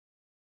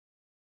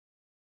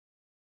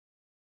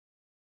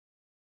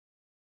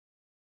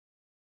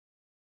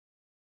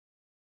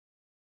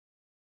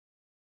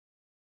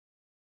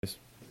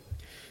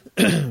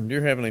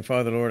Dear Heavenly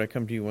Father, Lord, I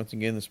come to you once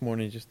again this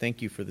morning. Just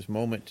thank you for this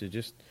moment to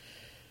just,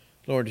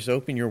 Lord, just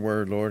open your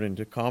word, Lord, and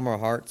to calm our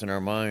hearts and our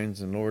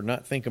minds. And, Lord,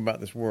 not think about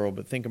this world,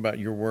 but think about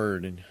your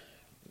word. And,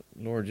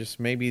 Lord, just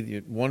maybe the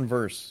one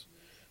verse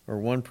or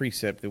one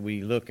precept that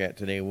we look at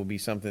today will be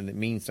something that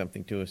means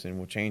something to us and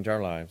will change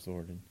our lives,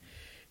 Lord. And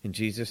in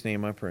Jesus'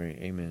 name I pray.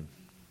 Amen.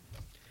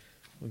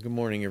 Well, good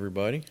morning,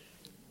 everybody.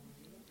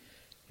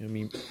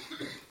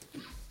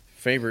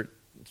 Favorite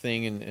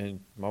thing, and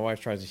my wife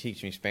tries to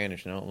teach me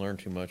Spanish, and I don't learn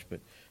too much, but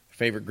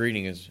favorite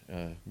greeting is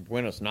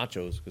buenos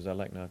nachos, because I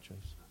like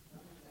nachos,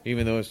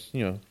 even though it's,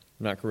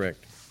 not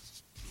correct.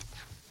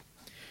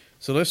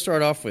 So let's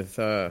start off with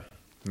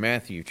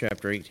Matthew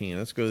chapter 18.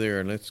 Let's go there,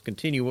 and let's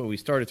continue what we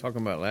started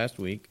talking about last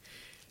week,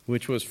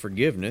 which was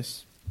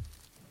forgiveness.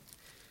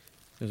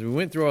 As we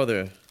went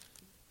through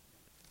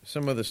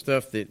some of the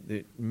stuff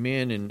that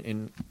men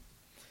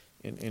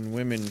and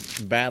women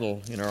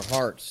battle in our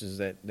hearts is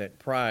that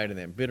pride and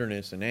that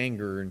bitterness and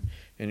anger,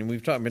 and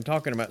we've been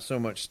talking about so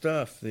much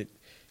stuff that,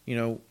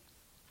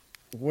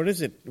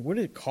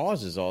 what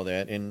causes all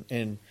that,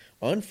 and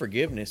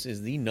unforgiveness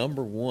is the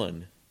number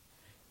one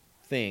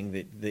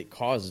thing that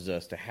causes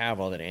us to have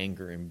all that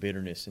anger and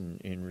bitterness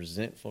and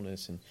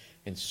resentfulness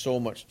and so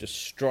much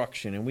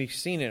destruction. And we've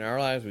seen it in our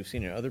lives, we've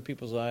seen it in other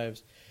people's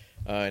lives.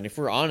 And if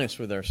we're honest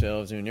with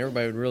ourselves, and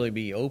everybody would really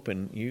be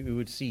open, you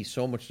would see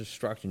so much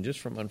destruction just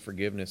from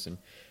unforgiveness and,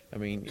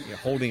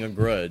 holding a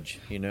grudge,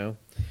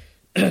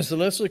 So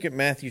let's look at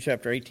Matthew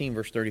chapter 18,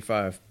 verse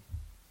 35.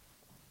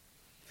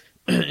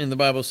 And the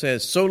Bible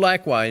says, "So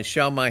likewise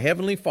shall my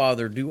heavenly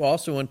Father do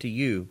also unto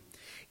you,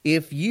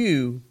 if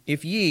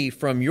ye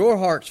from your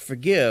hearts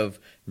forgive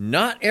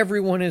not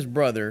everyone his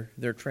brother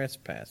their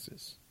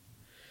trespasses."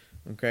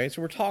 Okay,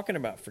 so we're talking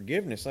about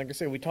forgiveness. Like I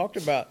said, we talked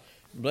about,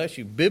 bless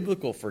you,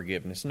 biblical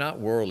forgiveness, not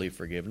worldly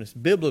forgiveness,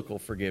 biblical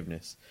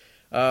forgiveness.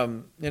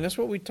 And that's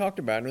what we talked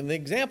about. And the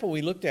example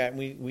we looked at,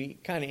 and we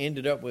kind of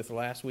ended up with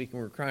last week,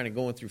 and we were kind of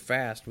going through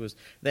fast, was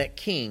that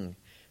king,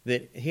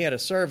 that he had a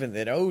servant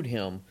that owed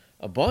him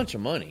a bunch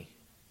of money.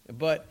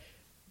 But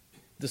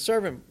the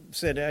servant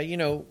said,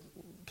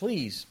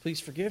 please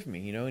forgive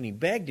me, and he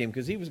begged him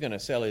because he was going to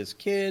sell his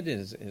kid,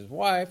 his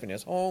wife, and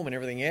his home and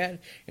everything he had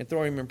and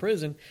throw him in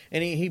prison.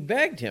 And he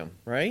begged him,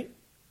 right?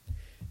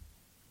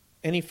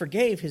 And he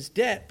forgave his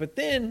debt, but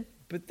then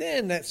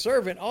that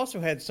servant also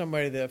had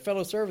the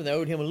fellow servant that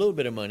owed him a little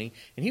bit of money,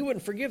 and he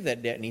wouldn't forgive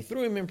that debt, and he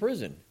threw him in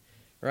prison,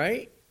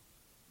 right?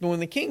 But when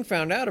the king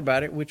found out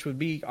about it, which would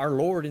be our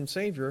Lord and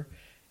Savior,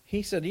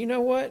 he said, "You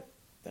know what?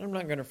 I'm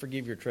not going to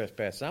forgive your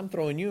trespasses. I'm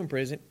throwing you in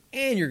prison,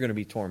 and you're going to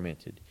be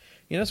tormented."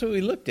 That's what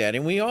we looked at,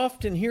 and we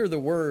often hear the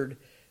word,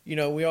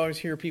 we always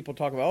hear people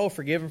talk about,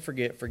 forgive and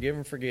forget, forgive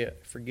and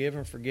forget, forgive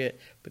and forget,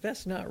 but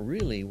that's not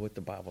really what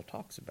the Bible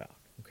talks about.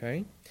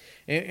 Okay,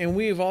 and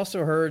we've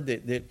also heard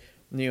that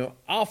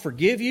I'll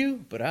forgive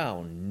you, but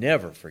I'll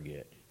never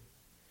forget.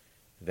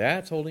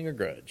 That's holding a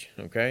grudge.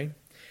 Okay,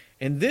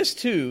 and this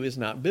too is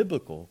not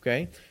biblical.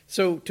 Okay,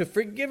 so to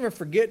forgive and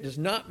forget does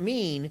not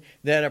mean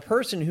that a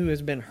person who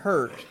has been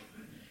hurt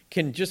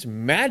can just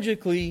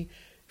magically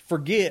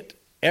forget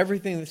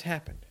everything that's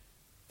happened.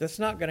 That's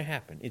not going to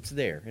happen. It's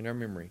there in our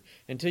memory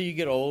until you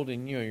get old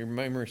and your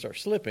memory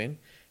starts slipping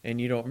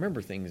and you don't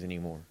remember things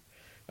anymore.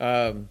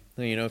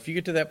 If you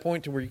get to that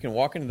point to where you can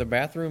walk into the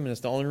bathroom and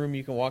it's the only room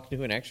you can walk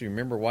into and actually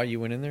remember why you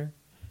went in there,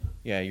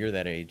 yeah, you're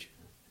that age.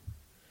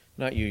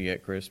 Not you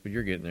yet, Chris, but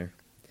you're getting there.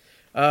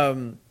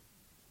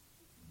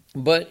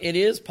 But it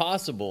is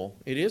possible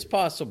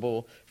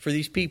for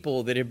these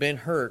people that have been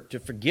hurt to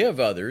forgive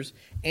others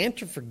and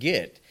to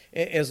forget,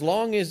 as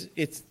long as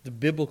it's the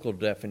biblical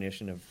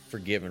definition of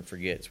forgive and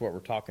forget. It's what we're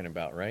talking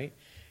about, right?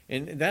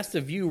 And that's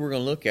the view we're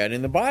going to look at.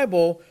 In the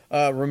Bible,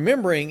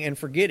 remembering and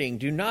forgetting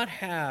do not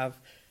have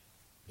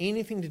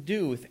anything to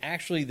do with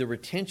actually the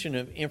retention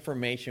of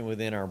information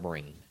within our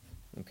brain.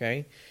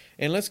 Okay?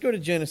 And let's go to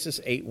Genesis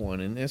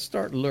 8:1 and let's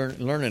start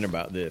learning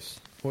about this,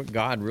 what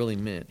God really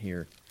meant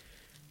here.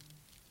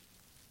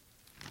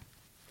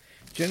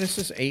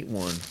 Genesis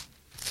 8:1.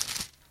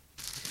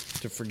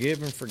 To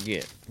forgive and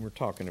forget, we're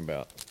talking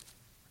about.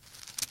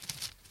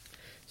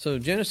 So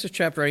Genesis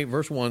chapter 8,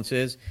 verse 1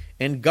 says,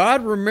 "And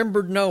God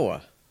remembered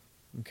Noah,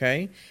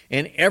 okay,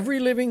 and every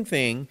living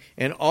thing,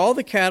 and all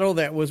the cattle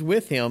that was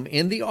with him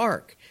in the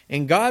ark.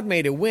 And God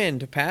made a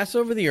wind to pass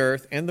over the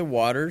earth, and the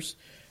waters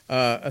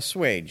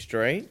assuaged,"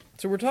 right?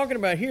 So we're talking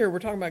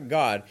about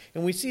God,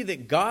 and we see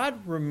that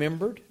God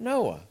remembered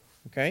Noah,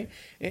 okay?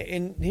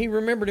 And he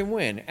remembered him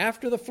when?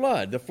 After the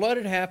flood. The flood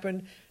had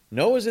happened.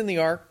 Noah's in the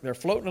ark. They're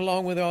floating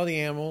along with all the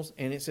animals,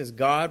 and it says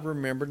God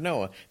remembered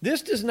Noah.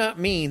 This does not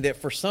mean that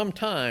for some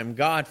time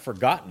God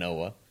forgot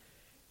Noah,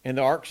 and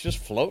the ark's just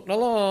floating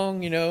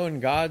along, and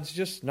God's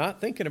just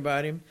not thinking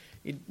about him.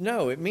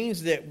 No, it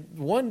means that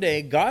one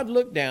day God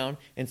looked down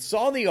and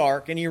saw the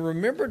ark, and he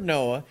remembered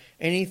Noah,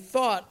 and he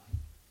thought,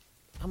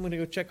 I'm going to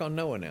go check on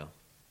Noah now,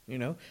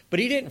 But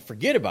he didn't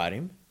forget about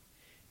him.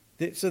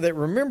 So that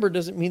remember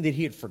doesn't mean that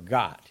he had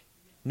forgot.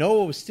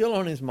 Noah was still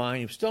on his mind.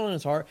 He was still on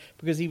his heart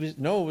because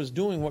Noah was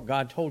doing what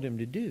God told him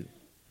to do.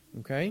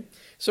 Okay?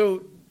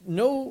 So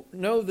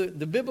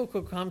the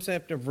biblical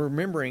concept of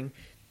remembering,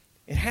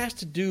 it has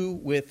to do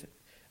with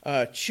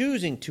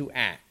choosing to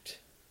act.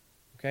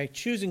 Okay?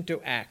 Choosing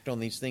to act on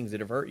these things that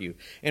have hurt you.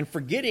 And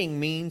forgetting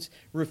means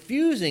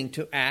refusing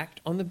to act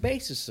on the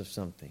basis of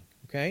something.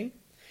 Okay?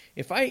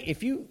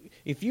 If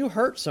you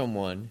hurt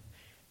someone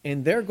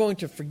and they're going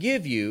to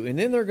forgive you and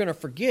then they're going to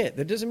forget,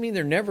 that doesn't mean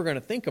they're never going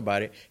to think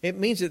about it. It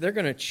means that they're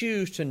going to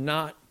choose to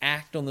not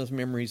act on those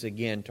memories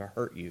again, to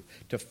hurt you,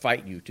 to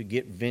fight you, to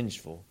get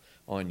vengeful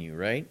on you,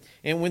 right?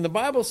 And when the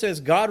Bible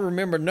says God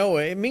remembered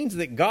Noah, it means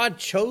that God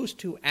chose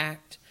to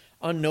act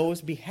on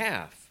Noah's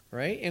behalf,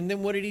 right? And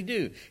then what did he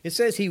do? It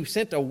says he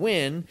sent a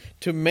wind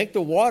to make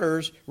the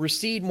waters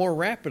recede more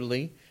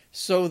rapidly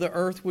so the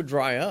earth would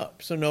dry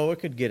up, so Noah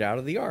could get out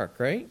of the ark,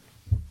 right?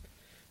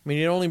 I mean,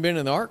 he'd only been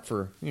in the ark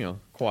for,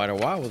 quite a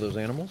while with those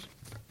animals.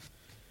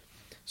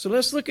 So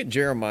let's look at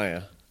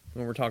Jeremiah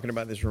when we're talking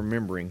about this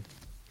remembering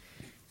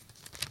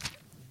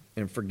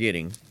and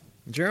forgetting.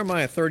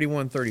 Jeremiah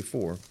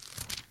 31:34.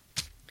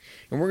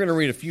 And we're going to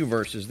read a few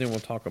verses, then we'll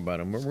talk about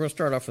them. But we're going to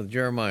start off with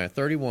Jeremiah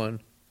 31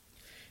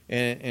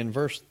 and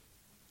verse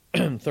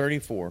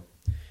 34.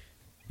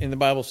 And the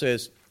Bible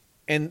says,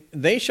 "And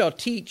they shall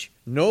teach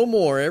no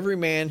more every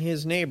man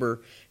his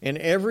neighbor and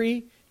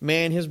every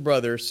man his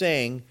brother,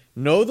 saying,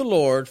 Know the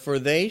Lord, for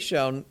they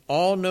shall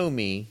all know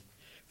me,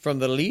 from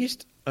the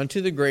least unto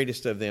the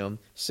greatest of them,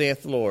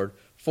 saith the Lord.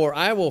 For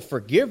I will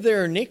forgive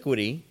their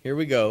iniquity," here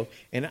we go,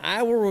 "and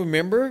I will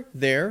remember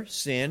their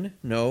sin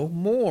no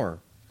more."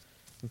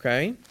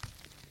 Okay?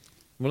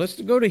 Well,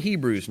 let's go to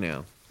Hebrews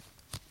now.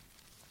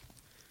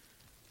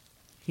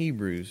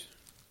 Hebrews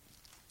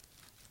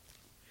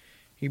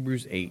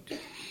 8.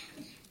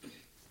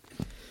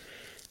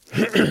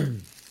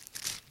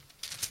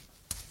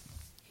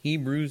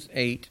 Hebrews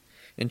 8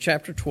 and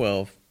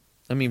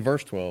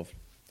verse 12.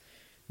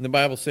 And the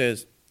Bible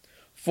says,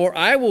 "For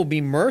I will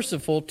be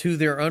merciful to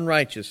their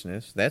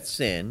unrighteousness," that's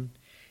sin,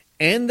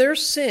 "and their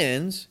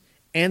sins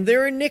and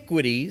their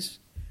iniquities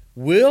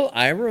will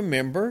I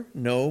remember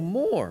no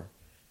more."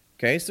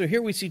 Okay, so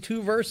here we see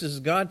two verses,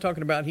 God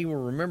talking about he will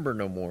remember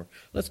no more.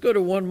 Let's go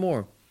to one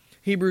more.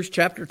 Hebrews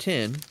chapter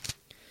 10,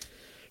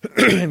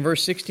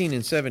 verse 16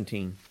 and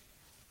 17.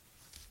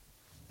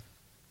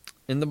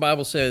 And the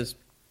Bible says,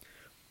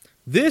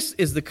 "This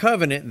is the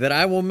covenant that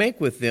I will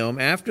make with them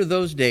after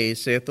those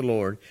days, saith the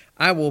Lord.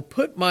 I will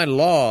put my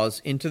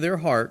laws into their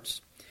hearts,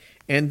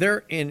 and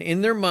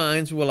in their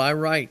minds will I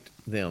write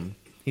them."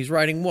 He's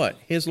writing what?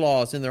 His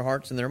laws in their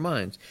hearts and their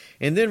minds.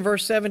 And then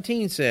verse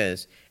 17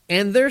 says,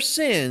 "And their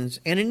sins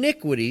and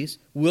iniquities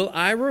will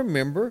I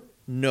remember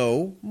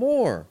no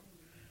more."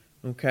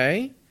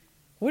 Okay?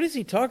 What is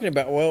he talking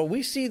about? Well,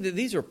 we see that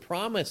these are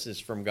promises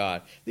from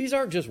God. These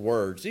aren't just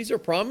words. These are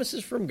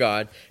promises from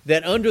God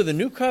that under the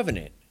new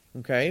covenant,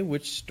 okay,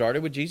 which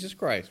started with Jesus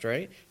Christ,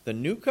 right? The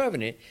new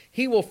covenant,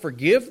 he will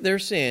forgive their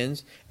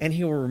sins and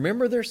he will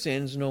remember their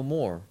sins no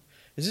more.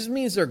 Does this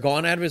mean they're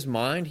gone out of his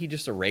mind? He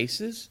just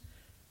erases?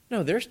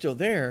 No, they're still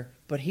there,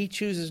 but he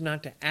chooses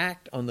not to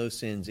act on those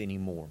sins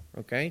anymore,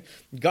 okay?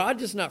 God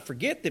does not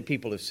forget that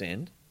people have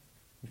sinned,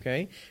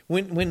 okay?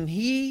 When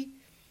he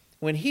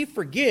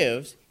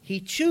forgives,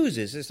 he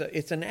chooses.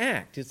 It's an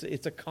act.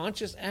 It's a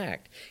conscious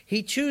act.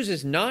 He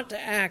chooses not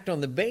to act on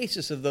the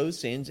basis of those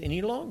sins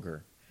any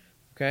longer,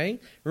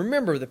 okay?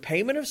 Remember, the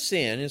payment of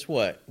sin is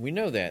what? We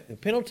know that. The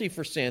penalty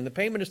for sin, the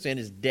payment of sin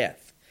is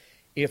death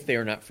if they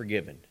are not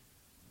forgiven.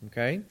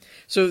 Okay?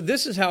 So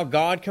this is how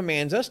God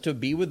commands us to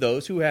be with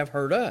those who have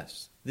hurt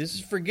us. This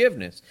is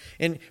forgiveness.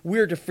 And we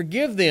are to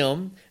forgive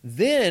them,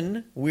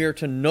 then we are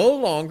to no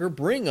longer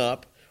bring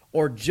up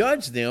or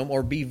judge them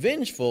or be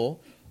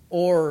vengeful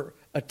or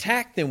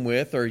attack them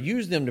with or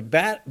use them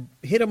to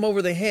hit them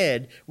over the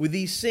head with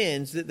these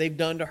sins that they've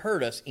done to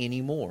hurt us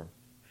anymore.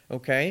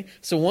 Okay?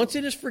 So once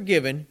it is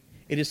forgiven,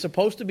 it is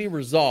supposed to be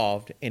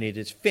resolved and it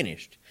is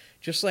finished.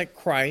 Just like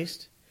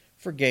Christ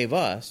forgave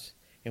us.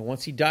 And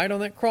once he died on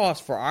that cross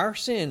for our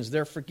sins,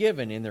 they're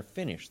forgiven and they're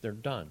finished. They're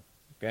done.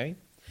 Okay?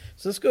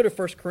 So let's go to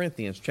 1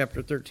 Corinthians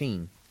chapter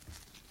 13.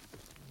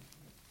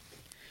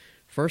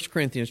 1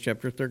 Corinthians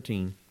chapter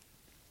 13.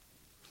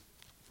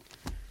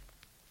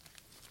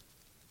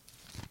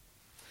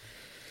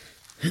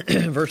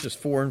 Verses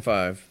 4 and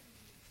 5.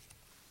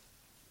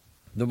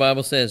 The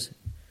Bible says,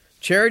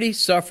 "Charity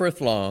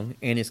suffereth long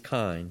and is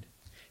kind.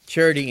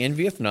 Charity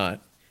envieth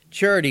not.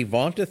 Charity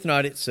vaunteth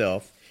not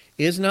itself,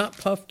 is not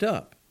puffed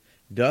up,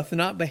 doth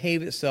not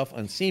behave itself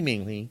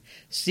unseemingly,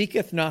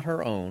 seeketh not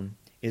her own,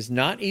 is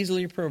not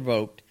easily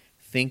provoked,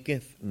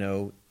 thinketh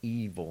no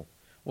evil."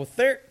 Well,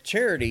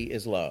 charity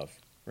is love,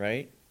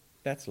 right?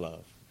 That's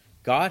love.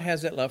 God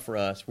has that love for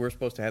us. We're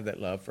supposed to have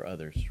that love for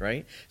others,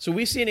 right? So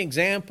we see an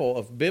example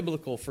of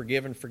biblical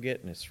forgive and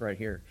forgetness right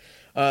here.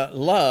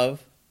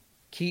 Love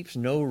keeps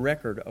no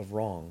record of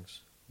wrongs.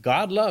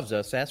 God loves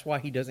us. That's why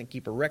he doesn't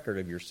keep a record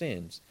of your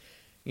sins.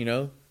 You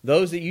know,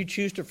 those that you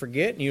choose to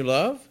forget and you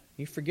love,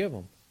 you forgive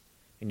them.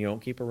 And you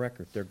don't keep a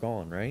record. They're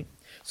gone, right?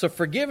 So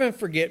forgive and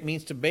forget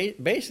means to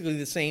basically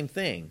the same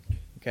thing,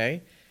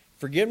 okay?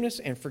 Forgiveness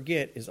and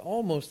forget is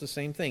almost the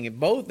same thing.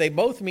 They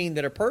both mean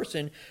that a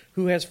person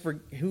who has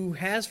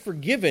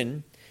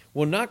forgiven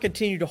will not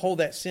continue to hold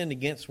that sin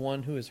against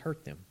one who has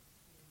hurt them.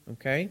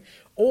 Okay?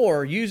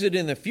 Or use it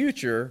in the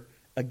future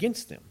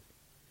against them.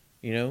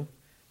 You know,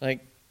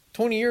 like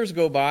 20 years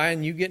go by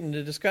and you get into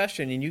a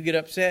discussion and you get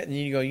upset and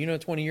you go,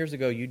 20 years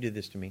ago you did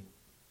this to me.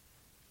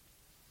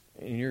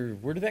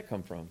 And where did that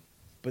come from?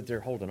 But they're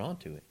holding on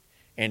to it.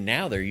 And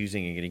now they're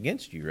using it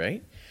against you,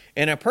 right?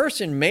 And a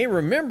person may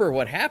remember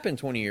what happened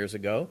 20 years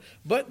ago,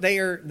 but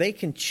they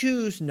can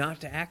choose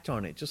not to act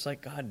on it, just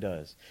like God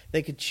does.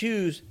 They could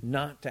choose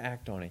not to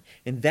act on it.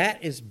 And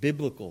that is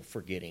biblical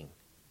forgetting.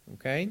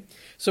 Okay?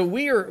 So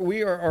we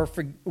are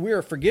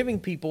forgiving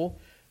people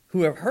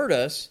who have hurt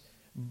us,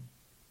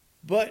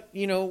 but,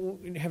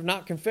 have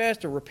not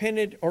confessed or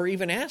repented or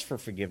even asked for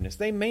forgiveness.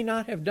 They may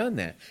not have done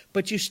that,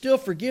 but you still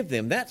forgive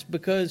them. That's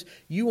because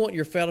you want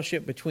your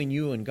fellowship between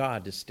you and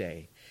God to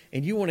stay,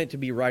 and you want it to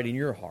be right in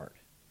your heart.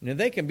 Now,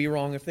 they can be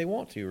wrong if they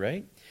want to,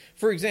 right?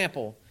 For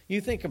example,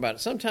 you think about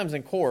it. Sometimes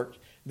in court,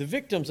 the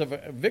victims of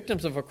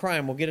a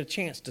crime will get a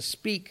chance to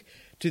speak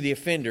to the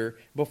offender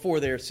before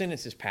their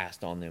sentence is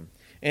passed on them.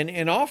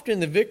 And often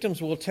the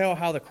victims will tell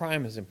how the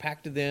crime has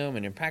impacted them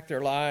and impact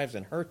their lives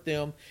and hurt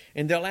them.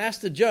 And they'll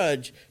ask the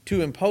judge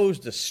to impose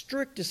the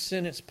strictest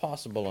sentence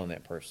possible on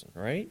that person,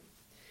 right?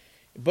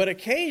 But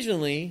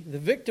occasionally, the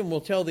victim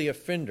will tell the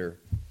offender,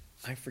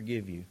 I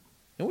forgive you.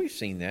 And we've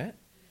seen that.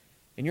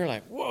 And you're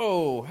like,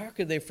 whoa, how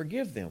could they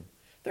forgive them?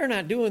 They're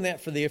not doing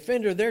that for the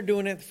offender. They're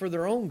doing it for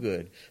their own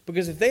good.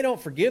 Because if they don't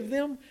forgive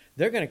them,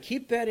 they're going to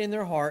keep that in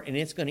their heart, and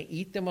it's going to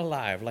eat them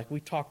alive, like we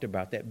talked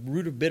about. That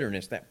root of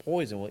bitterness, that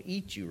poison will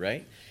eat you,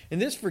 right?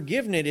 And this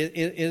forgiveness,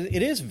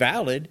 it is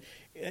valid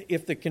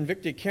if the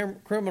convicted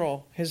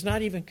criminal has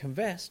not even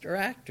confessed or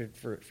acted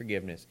for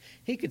forgiveness.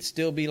 He could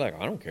still be like,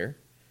 I don't care.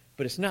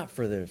 But it's not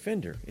for the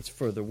offender. It's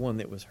for the one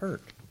that was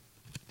hurt.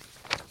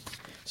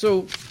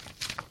 So,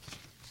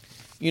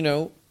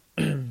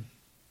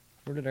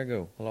 where did I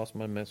go? I lost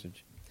my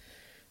message.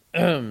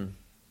 There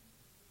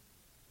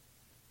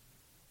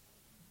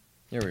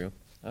we go.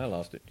 I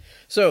lost it.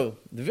 So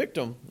the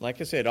victim, like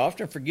I said,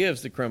 often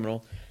forgives the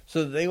criminal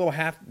so that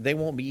they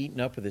won't be eaten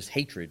up with this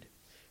hatred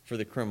for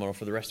the criminal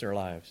for the rest of their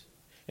lives.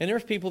 And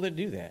there's people that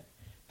do that.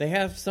 They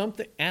have some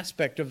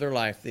aspect of their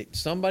life that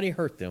somebody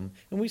hurt them,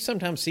 and we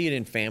sometimes see it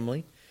in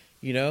family,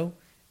 and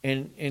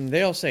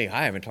they'll say,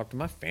 I haven't talked to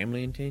my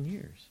family in 10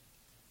 years.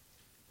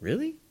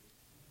 Really?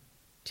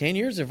 10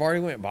 years have already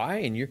went by,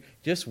 and you're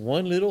just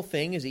one little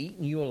thing is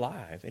eating you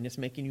alive, and it's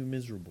making you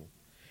miserable.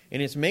 And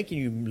it's making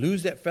you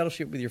lose that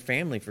fellowship with your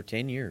family for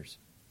 10 years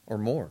or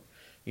more,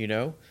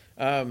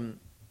 And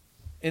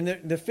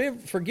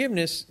the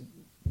forgiveness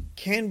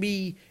can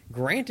be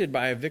granted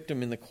by a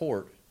victim in the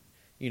court,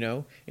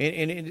 and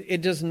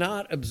it does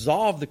not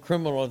absolve the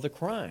criminal of the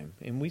crime.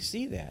 And we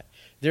see that.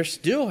 They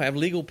still have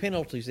legal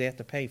penalties they have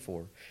to pay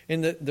for.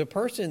 And the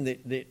person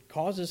that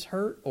causes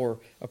hurt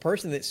or a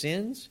person that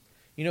sins,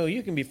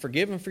 you can be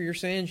forgiven for your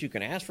sins. You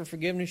can ask for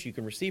forgiveness. You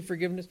can receive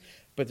forgiveness.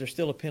 But there's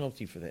still a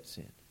penalty for that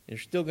sin.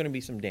 There's still going to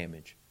be some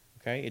damage.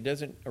 Okay? It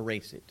doesn't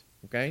erase it.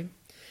 Okay?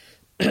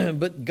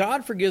 But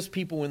God forgives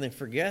people when they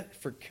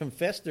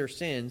confess their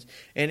sins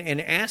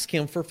and ask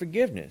Him for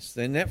forgiveness.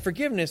 And that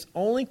forgiveness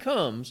only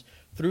comes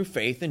through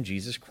faith in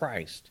Jesus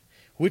Christ,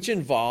 which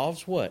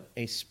involves what?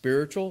 A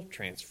spiritual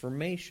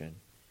transformation.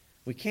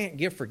 We can't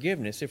give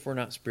forgiveness if we're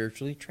not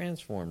spiritually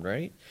transformed,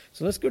 right?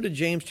 So let's go to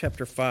James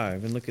chapter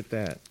 5 and look at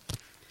that.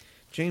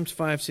 James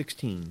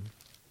 5:16.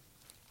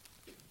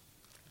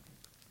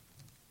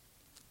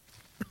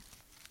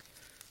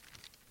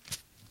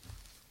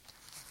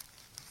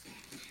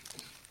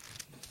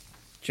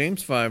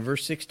 James 5,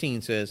 verse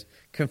 16 says,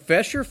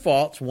 confess your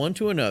faults one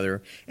to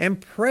another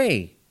and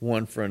pray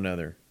one for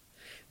another,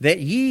 that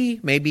ye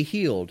may be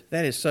healed.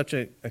 That is such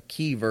a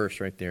key verse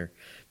right there.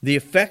 The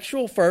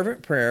effectual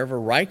fervent prayer of a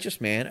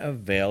righteous man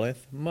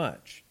availeth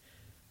much.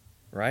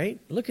 Right?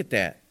 Look at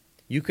that.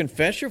 You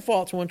confess your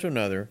faults one to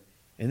another,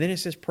 and then it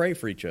says pray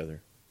for each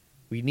other.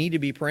 We need to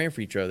be praying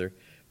for each other.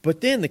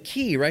 But then the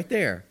key right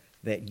there,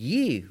 that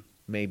ye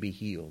may be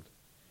healed.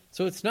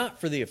 So it's not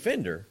for the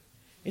offender.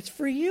 It's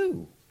for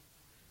you.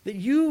 That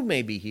you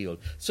may be healed.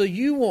 So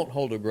you won't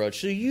hold a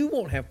grudge. So you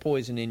won't have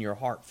poison in your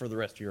heart for the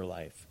rest of your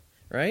life.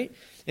 Right?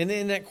 And then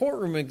in that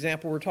courtroom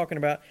example we're talking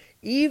about,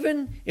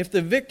 even if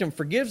the victim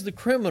forgives the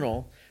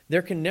criminal,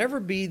 there can never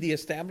be the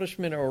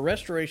establishment or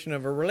restoration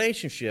of a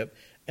relationship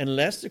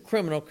unless the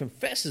criminal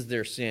confesses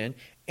their sin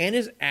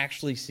and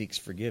actually seeks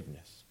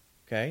forgiveness.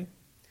 Okay?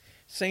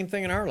 Same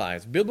thing in our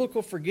lives.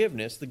 Biblical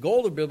forgiveness, the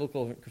goal of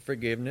biblical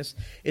forgiveness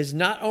is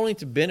not only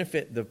to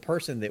benefit the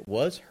person that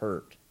was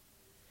hurt,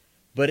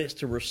 but it's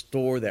to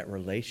restore that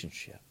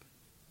relationship.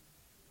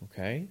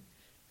 Okay?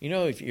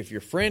 If your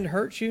friend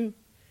hurts you,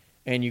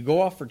 and you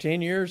go off for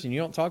 10 years and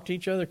you don't talk to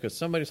each other because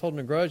somebody's holding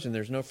a grudge and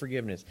there's no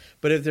forgiveness.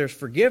 But if there's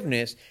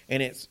forgiveness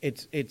and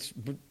it's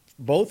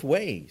both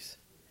ways,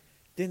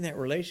 then that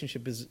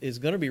relationship is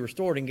going to be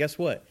restored. And guess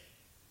what?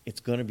 It's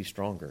going to be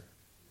stronger.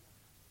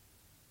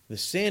 The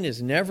sin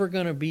is never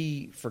going to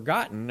be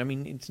forgotten. I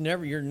mean,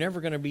 you're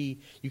never going to be,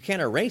 you can't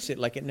erase it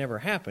like it never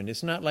happened.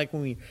 It's not like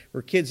when we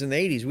were kids in the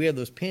 80s, we had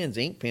those pens,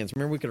 ink pens.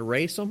 Remember, we could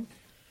erase them?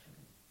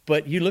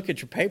 But you look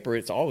at your paper,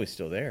 it's always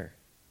still there.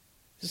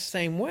 It's the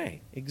same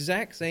way,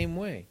 exact same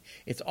way.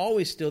 It's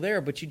always still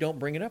there, but you don't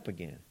bring it up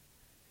again.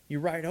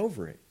 You write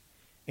over it,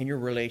 and your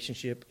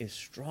relationship is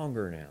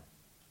stronger now.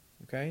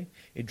 Okay?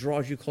 It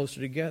draws you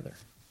closer together.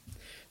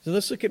 So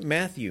let's look at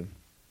Matthew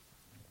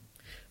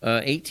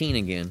 18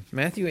 again.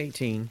 Matthew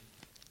 18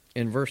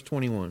 and verse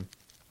 21.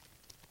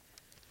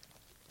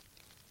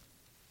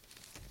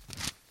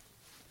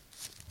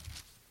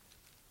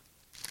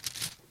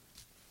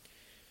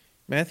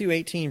 Matthew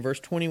 18,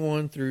 verse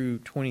 21 through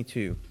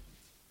 22.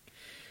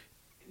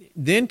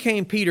 Then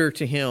came Peter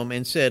to him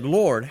and said,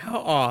 Lord, how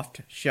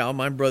oft shall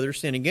my brother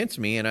sin against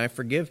me, and I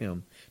forgive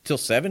him? Till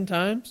 7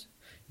 times?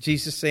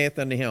 Jesus saith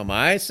unto him,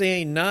 I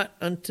say not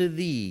unto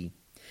thee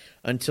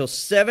until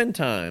 7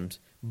 times,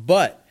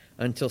 but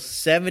until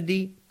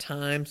 70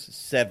 times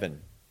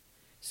 7.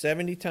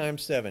 70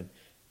 times 7.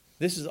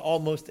 This is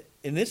almost,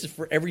 and this is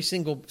for every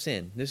single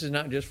sin. This is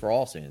not just for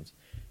all sins.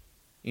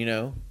 You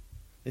know,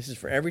 this is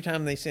for every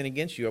time they sin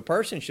against you. A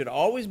person should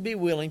always be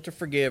willing to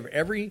forgive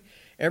every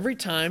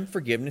time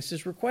forgiveness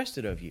is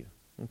requested of you.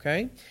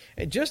 Okay?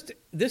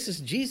 This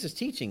is Jesus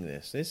teaching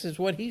this. This is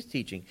what he's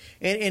teaching.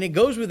 And it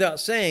goes without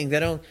saying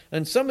that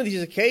on some of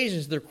these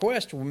occasions, the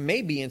request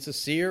may be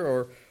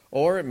insincere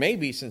or it may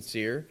be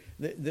sincere.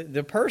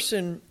 The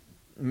person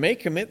may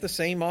commit the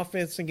same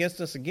offense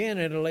against us again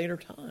at a later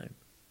time.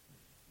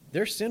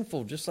 They're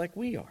sinful just like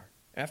we are.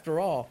 After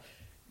all,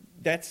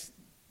 that's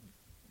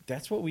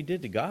what we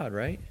did to God,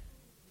 right?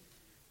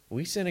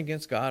 We sin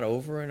against God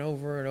over and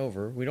over and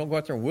over. We don't go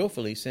out there and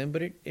willfully sin,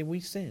 but we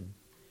sin.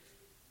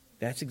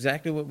 That's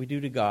exactly what we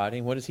do to God.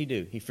 And what does he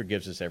do? He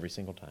forgives us every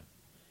single time.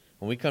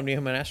 When we come to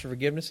him and ask for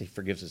forgiveness, he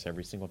forgives us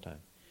every single time.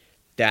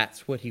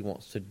 That's what he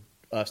wants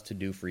us to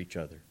do for each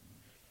other.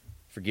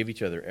 Forgive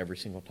each other every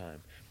single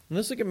time. And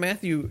let's look at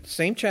Matthew,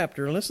 same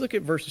chapter, and let's look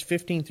at verses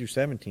 15 through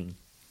 17.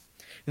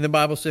 And the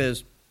Bible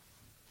says,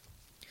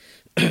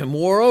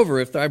 Moreover,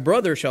 if thy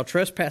brother shall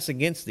trespass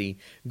against thee,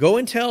 go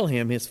and tell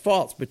him his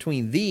faults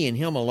between thee and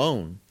him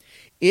alone.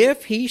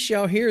 If he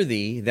shall hear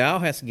thee, thou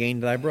hast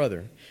gained thy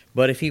brother.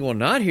 But if he will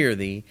not hear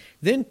thee,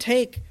 then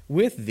take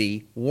with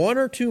thee 1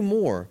 or 2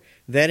 more,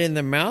 that in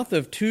the mouth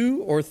of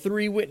 2 or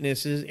 3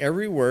 witnesses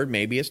every word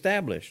may be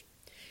established.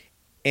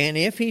 And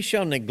if he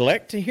shall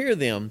neglect to hear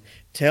them,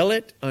 tell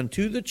it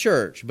unto the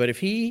church. But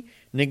if he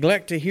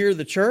neglect to hear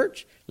the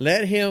church,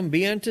 let him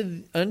be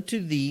unto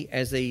thee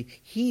as a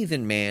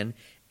heathen man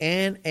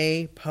and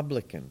a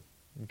publican.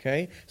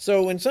 Okay?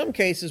 So in some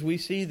cases we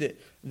see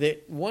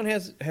that one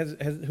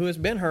who has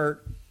been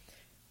hurt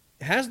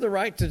has the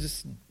right to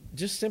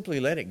just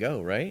simply let it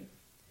go, right?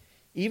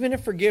 Even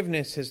if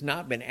forgiveness has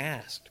not been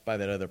asked by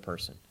that other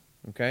person.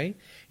 Okay?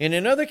 And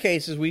in other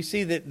cases we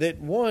see that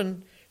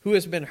one who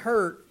has been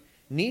hurt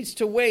needs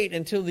to wait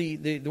until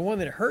the one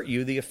that hurt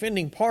you, the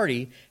offending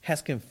party,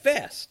 has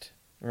confessed,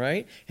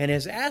 right? And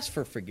has asked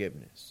for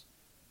forgiveness.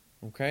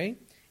 Okay?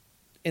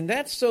 And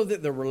that's so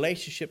that the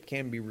relationship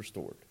can be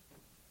restored.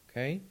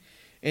 Okay?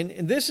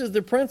 And this is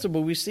the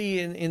principle we see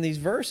in these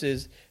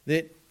verses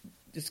that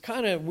it's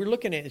kind of, we're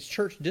looking at as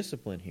church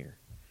discipline here.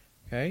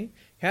 Okay?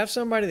 Have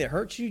somebody that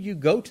hurts you, you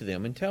go to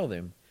them and tell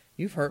them,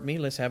 you've hurt me,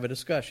 let's have a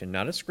discussion.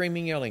 Not a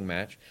screaming, yelling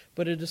match,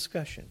 but a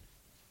discussion.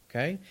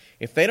 Okay?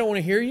 If they don't want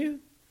to hear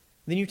you,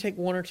 then you take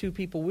 1 or 2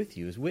 people with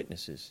you as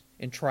witnesses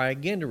and try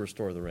again to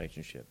restore the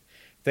relationship.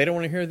 If they don't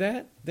want to hear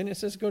that, then it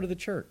says go to the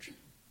church.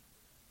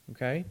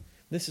 Okay?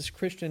 This is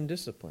Christian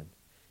discipline.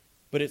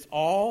 But it's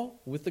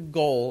all with the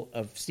goal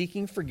of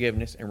seeking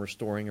forgiveness and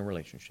restoring a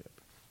relationship.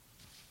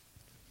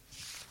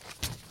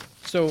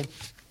 So,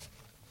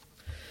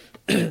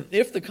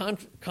 if the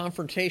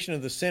confrontation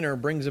of the sinner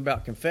brings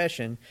about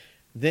confession,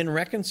 then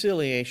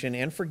reconciliation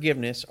and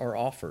forgiveness are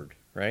offered,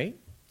 right?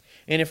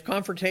 And if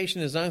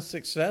confrontation is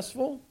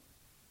unsuccessful,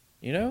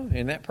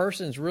 and that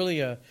person is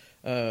really a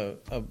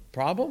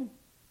problem,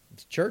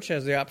 the church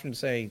has the option to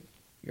say,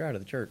 you're out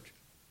of the church.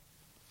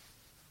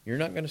 You're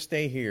not going to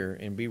stay here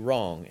and be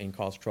wrong and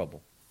cause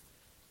trouble.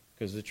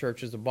 Because the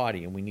church is a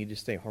body and we need to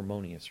stay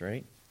harmonious,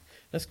 right?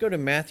 Let's go to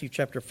Matthew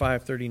chapter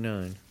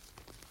 5:39.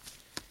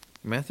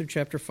 Matthew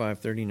chapter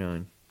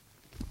 5:39.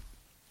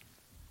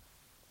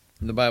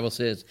 And the Bible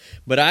says,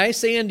 But I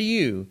say unto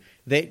you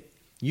that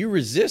you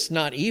resist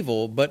not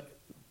evil, but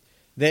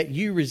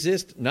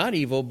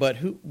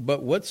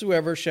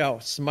whatsoever shall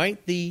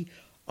smite thee,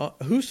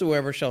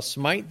 whosoever shall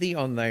smite thee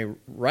on thy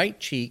right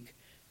cheek,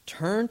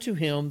 turn to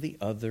him the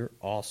other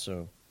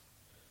also.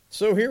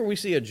 So here we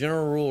see a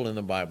general rule in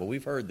the Bible.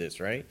 We've heard this,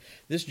 right?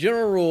 This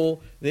general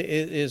rule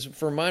is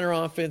for minor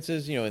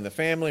offenses, in the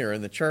family or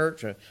in the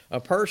church. A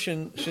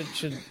person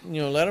should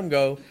let them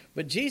go.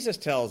 But Jesus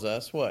tells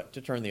us what?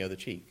 To turn the other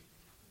cheek.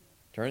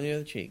 Turn the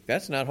other cheek.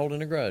 That's not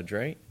holding a grudge,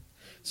 right?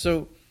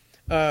 So,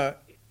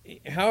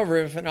 however,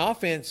 if an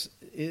offense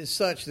is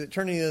such that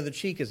turning the other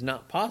cheek is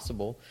not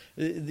possible,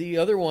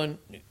 the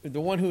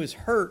one who is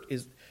hurt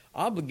is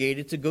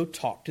obligated to go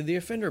talk to the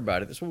offender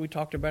about it. That's what we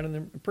talked about in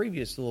the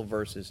previous little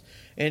verses.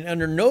 And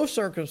under no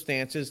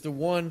circumstances the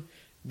one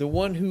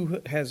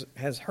who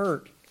has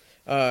hurt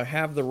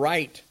have the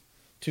right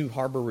to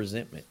harbor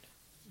resentment.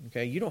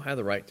 Okay, you don't have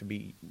the right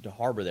to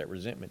harbor that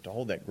resentment, to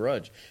hold that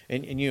grudge,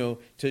 and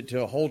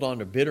to hold on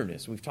to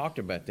bitterness. We've talked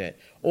about that,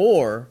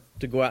 or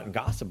to go out and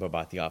gossip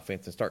about the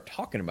offense and start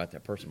talking about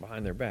that person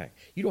behind their back.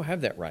 You don't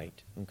have that right.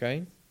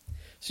 Okay,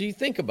 so you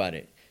think about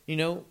it.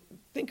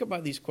 Think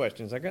about these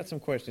questions. I got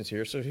some questions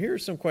here. So here are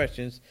some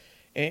questions,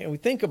 and we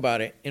think about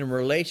it in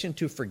relation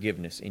to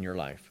forgiveness in your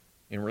life.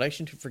 In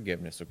relation to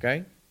forgiveness,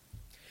 okay?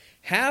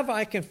 Have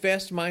I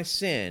confessed my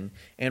sin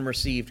and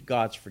received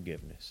God's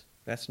forgiveness?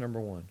 That's number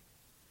one.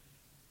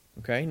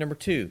 Okay, number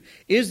two,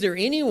 is there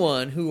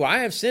anyone who I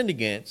have sinned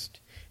against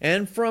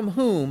and from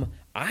whom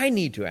I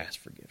need to ask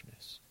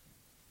forgiveness?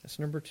 That's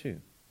number two.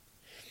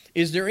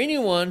 Is there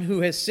anyone who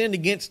has sinned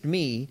against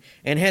me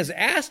and has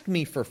asked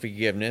me for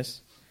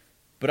forgiveness,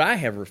 but I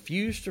have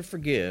refused to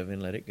forgive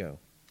and let it go?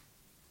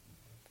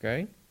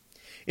 Okay?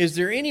 Is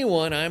there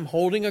anyone I'm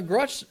holding a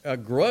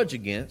grudge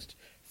against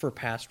for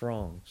past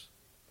wrongs?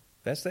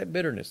 That's that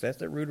bitterness. That's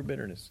that root of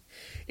bitterness.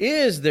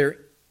 Is there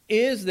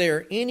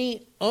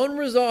any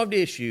unresolved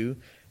issue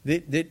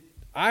that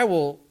I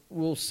will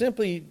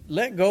simply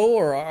let go,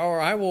 or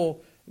I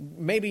will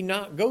maybe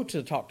not go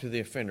to talk to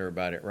the offender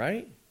about it,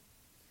 right?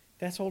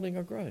 That's holding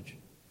a grudge.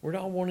 We're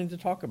not wanting to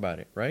talk about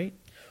it, right?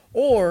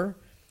 Or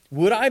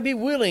would I be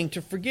willing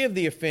to forgive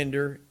the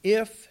offender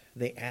if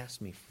they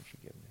ask me for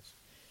forgiveness?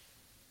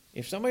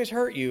 If somebody's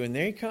hurt you and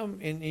they come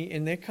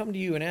to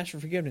you and ask for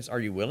forgiveness, are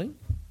you willing?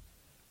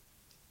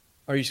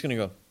 Or are you just going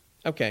to go,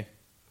 okay?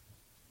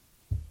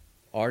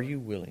 Are you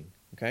willing?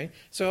 Okay?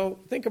 So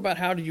think about,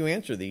 how do you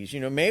answer these?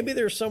 Maybe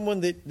there's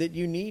someone that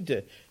you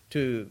need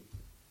to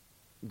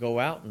go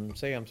out and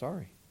say, I'm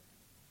sorry,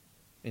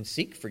 and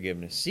seek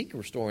forgiveness, seek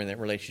restoring that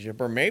relationship.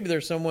 Or maybe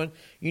there's someone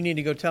you need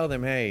to go tell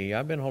them, hey,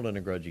 I've been holding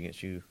a grudge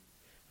against you.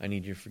 I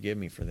need you to forgive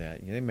me for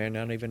that. They may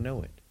not even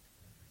know it.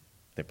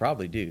 They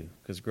probably do,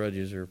 because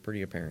grudges are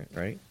pretty apparent,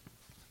 right?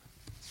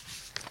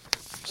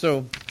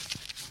 So,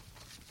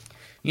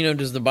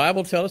 does the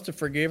Bible tell us to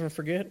forgive and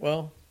forget?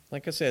 Well,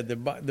 like I said,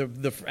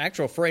 the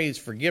actual phrase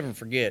forgive and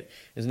forget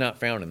is not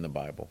found in the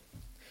Bible.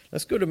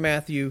 Let's go to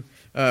Matthew,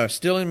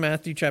 still in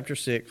Matthew chapter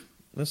 6.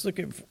 Let's look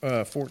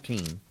at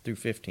 14 through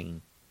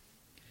 15.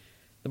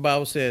 The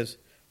Bible says,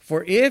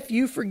 for if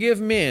you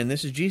forgive men,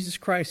 this is Jesus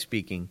Christ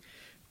speaking,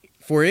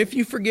 for if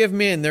you forgive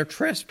men their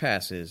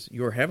trespasses,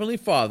 your heavenly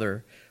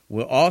Father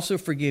will also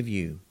forgive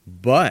you.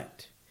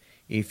 But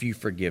if you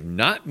forgive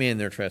not men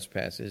their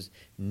trespasses,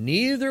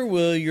 neither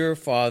will your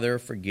Father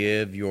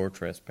forgive your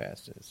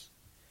trespasses.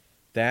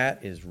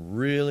 That is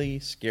really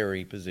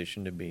scary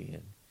position to be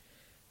in.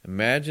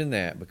 Imagine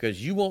that,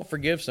 because you won't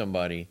forgive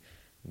somebody,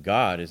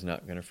 God is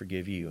not going to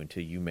forgive you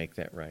until you make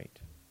that right.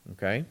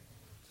 Okay?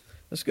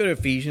 Let's go to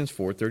Ephesians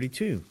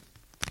 4:32.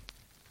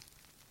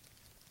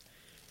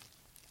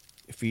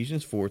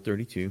 Ephesians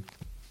 4:32.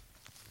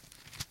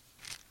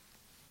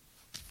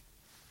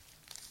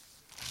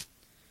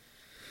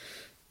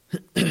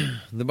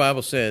 The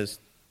Bible says,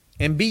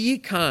 and be ye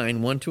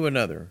kind one to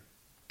another,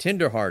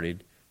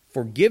 tender-hearted,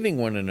 forgiving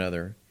one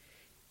another,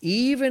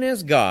 even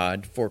as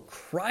God, for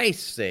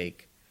Christ's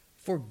sake,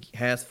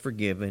 hath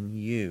forgiven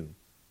you.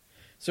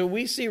 So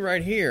we see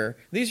right here,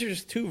 these are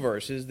just two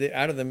verses that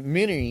out of the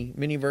many,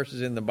 many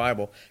verses in the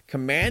Bible,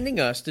 commanding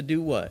us to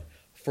do what?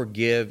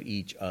 Forgive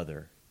each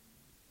other.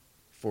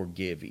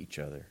 Forgive each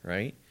other,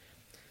 right?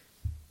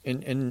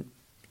 And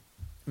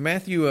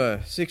Matthew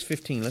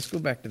 6:15, let's go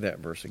back to that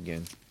verse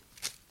again.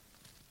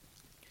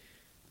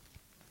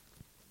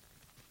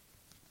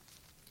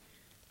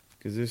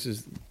 Because this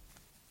is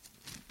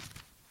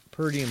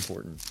pretty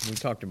important. We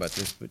talked about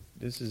this, but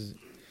this is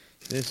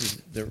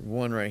the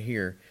one right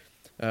here.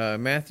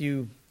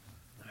 Matthew,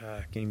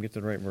 I can't even get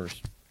to the right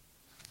verse.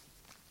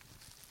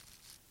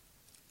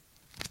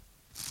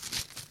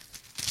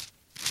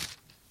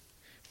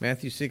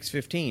 Matthew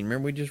 6:15.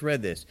 Remember, we just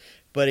read this.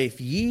 But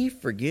if ye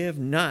forgive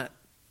not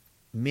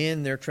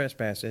men their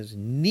trespasses,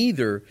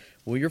 neither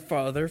will your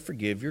Father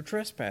forgive your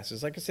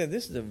trespasses. Like I said,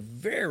 this is a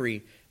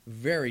very,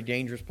 very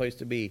dangerous place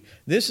to be.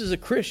 This is a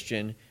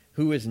Christian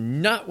who is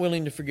not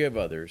willing to forgive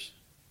others.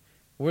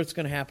 What's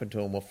going to happen to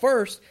them? Well,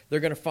 first,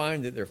 they're going to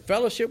find that their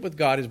fellowship with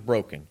God is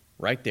broken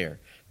right there.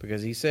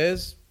 Because he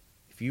says,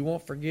 if you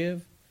won't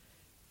forgive,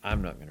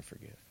 I'm not going to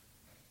forgive.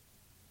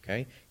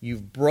 Okay?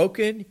 You've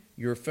broken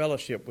your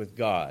fellowship with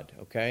God.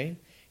 Okay?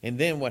 And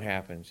then what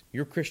happens?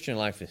 Your Christian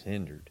life is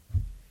hindered.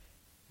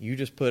 You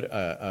just put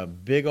a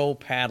big old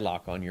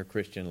padlock on your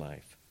Christian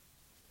life.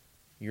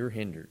 You're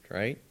hindered,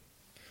 right?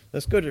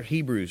 Let's go to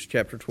Hebrews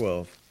chapter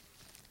 12.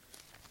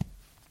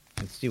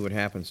 Let's see what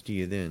happens to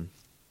you then.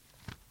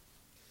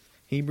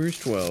 Hebrews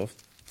 12.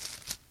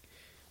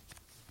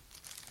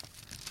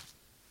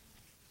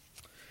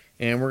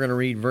 And we're going to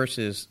read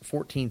verses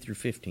 14 through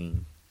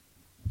 15.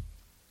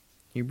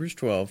 Hebrews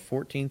 12,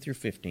 14 through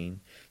 15.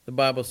 The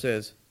Bible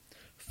says,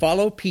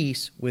 follow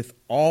peace with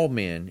all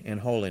men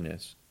and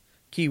holiness.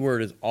 Key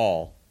word is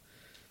all.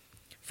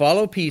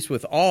 Follow peace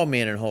with all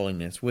men and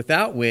holiness,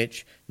 without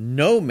which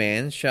no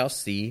man shall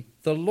see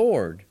the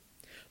Lord.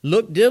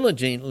 Look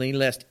diligently,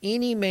 lest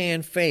any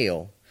man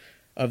fail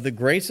of the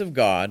grace of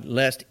God,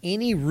 lest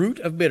any root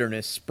of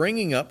bitterness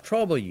springing up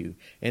trouble you,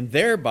 and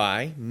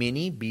thereby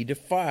many be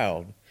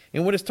defiled.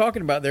 And what it's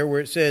talking about there, where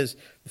it says,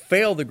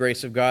 fail the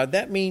grace of God,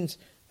 that means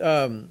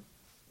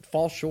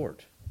fall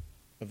short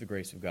of the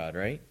grace of God,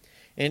 right?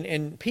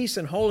 And peace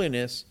and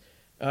holiness,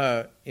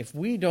 if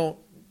we don't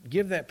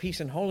give that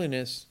peace and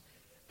holiness,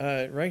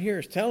 right here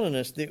is telling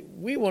us that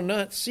we will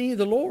not see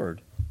the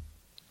Lord.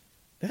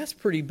 That's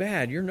pretty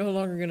bad. You're no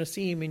longer going to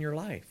see him in your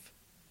life.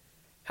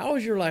 How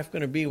is your life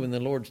going to be when the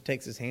Lord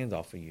takes his hands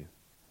off of you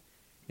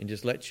and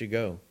just lets you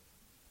go?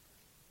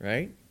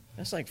 Right?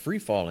 That's like free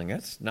falling.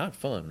 That's not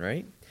fun,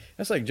 right?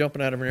 That's like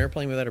jumping out of an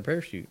airplane without a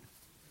parachute.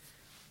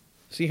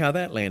 See how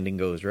that landing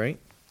goes, right?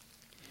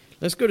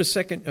 Let's go to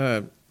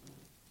 2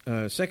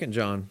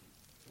 John,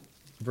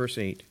 verse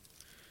 8.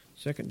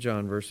 2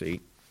 John, verse 8.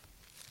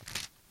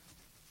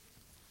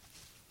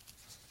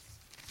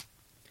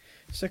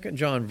 2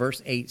 John,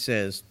 verse 8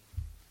 says,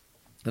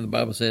 and the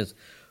Bible says,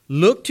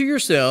 look to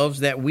yourselves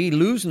that we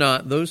lose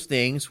not those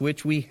things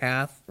which we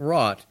hath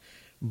wrought,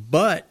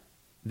 but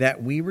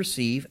that we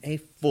receive a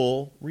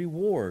full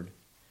reward.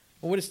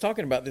 Well, what it's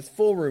talking about, this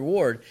full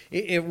reward,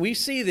 if we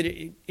see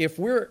that if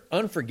we're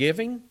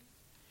unforgiving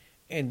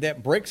and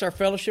that breaks our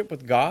fellowship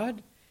with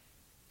God,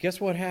 guess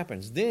what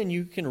happens? Then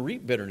you can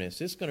reap bitterness.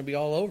 It's going to be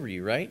all over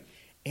you, right?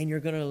 And you're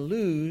going to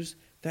lose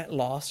that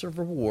loss of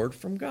reward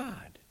from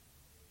God.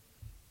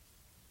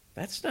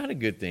 That's not a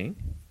good thing.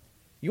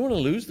 You want to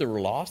lose the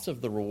loss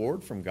of the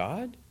reward from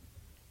God?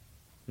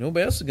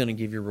 Nobody else is going to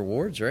give you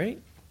rewards, right?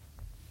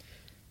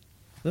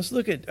 Let's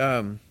look at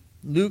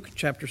Luke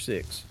chapter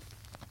 6.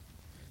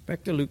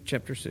 Back to Luke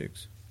chapter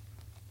 6.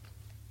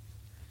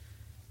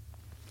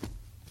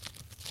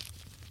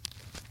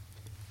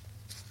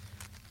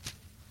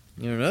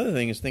 Another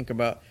thing is think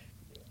about,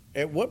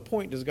 at what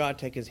point does God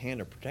take his hand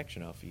of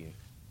protection off of you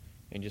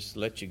and just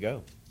let you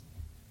go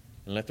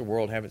and let the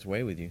world have its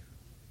way with you?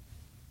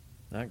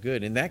 Not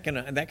good. And that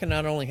can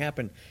not only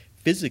happen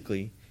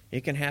physically,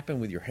 it can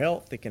happen with your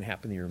health, it can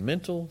happen with your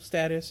mental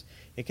status,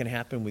 it can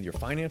happen with your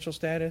financial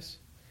status.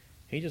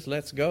 He just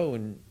lets go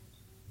and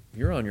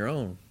you're on your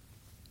own.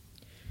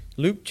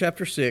 Luke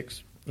chapter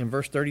 6 and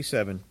verse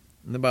 37,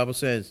 and the Bible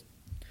says,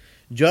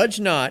 judge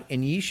not,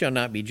 and ye shall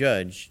not be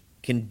judged.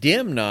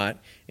 Condemn not,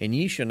 and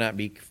ye shall not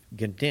be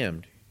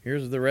condemned.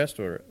 Here's the rest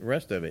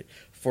of it.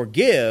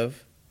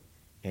 Forgive,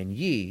 and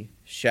ye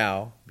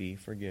shall be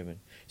forgiven.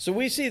 So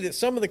we see that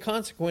some of the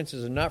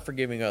consequences of not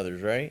forgiving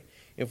others, right?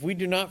 If we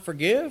do not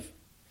forgive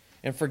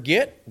and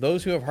forget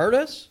those who have hurt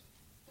us,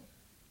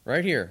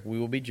 right here, we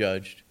will be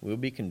judged, we will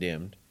be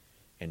condemned,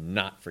 and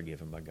not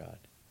forgiven by God.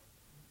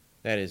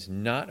 That is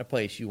not a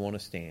place you want to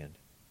stand,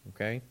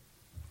 okay?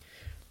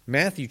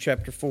 Matthew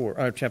chapter 5.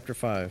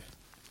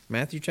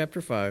 Matthew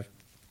chapter 5.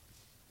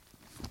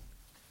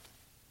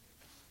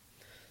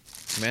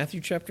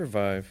 Matthew chapter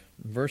 5,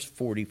 verse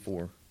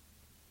 44.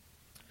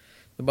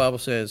 The Bible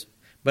says,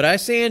 but I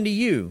say unto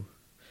you,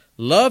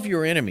 love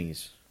your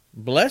enemies,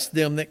 bless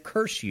them that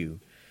curse you,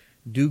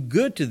 do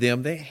good to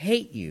them that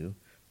hate you,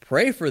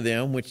 pray for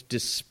them which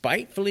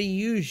despitefully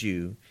use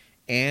you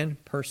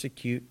and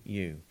persecute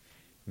you.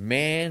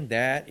 Man,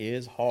 that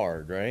is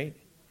hard, right?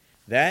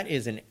 That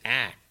is an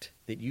act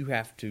that you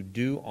have to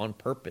do on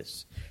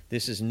purpose.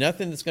 This is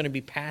nothing that's going to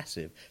be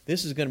passive.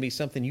 This is going to be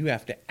something you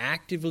have to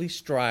actively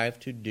strive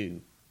to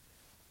do.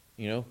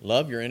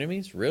 Love your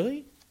enemies?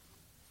 Really?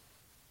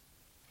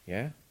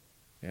 Yeah.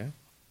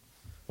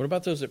 What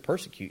about those that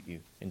persecute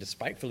you and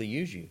despitefully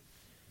use you?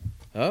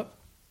 Oh,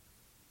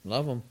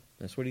 love them.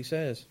 That's what he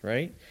says,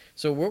 right?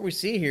 So what we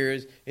see here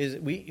is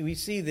we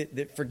see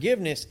that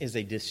forgiveness is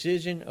a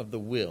decision of the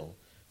will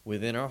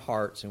within our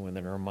hearts and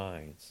within our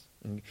minds.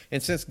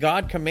 And since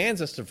God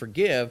commands us to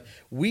forgive,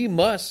 we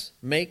must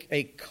make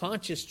a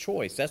conscious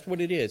choice. That's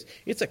what it is.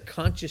 It's a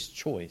conscious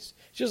choice.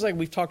 It's just like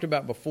we've talked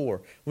about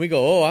before. We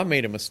go, I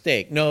made a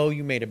mistake. No,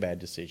 you made a bad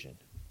decision.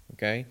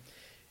 Okay?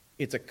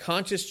 It's a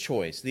conscious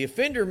choice. The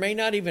offender may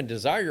not even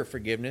desire your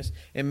forgiveness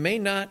and may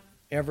not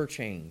ever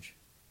change.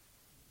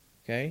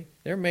 Okay?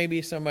 There may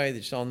be somebody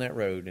that's on that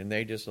road and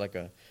they just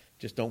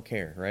don't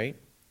care, right?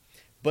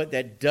 But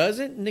that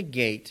doesn't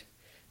negate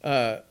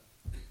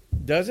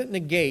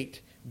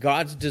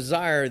God's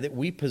desire that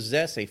we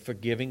possess a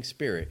forgiving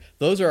spirit.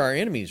 Those are our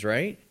enemies,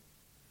 right?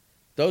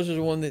 Those are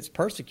the ones that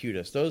persecute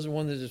us. Those are the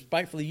ones that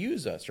despitefully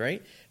use us,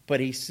 right?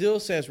 But he still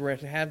says we're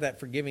to have that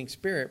forgiving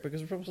spirit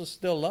because we're supposed to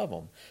still love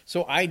them.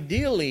 So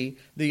ideally,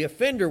 the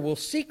offender will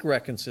seek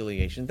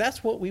reconciliation.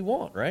 That's what we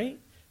want, right?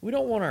 We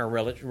don't want our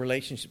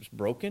relationships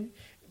broken.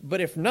 But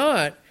if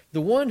not,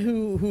 the one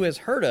who has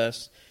hurt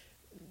us,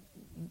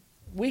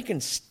 we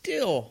can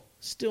still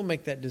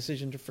make that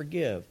decision to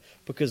forgive,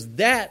 because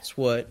that's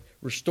what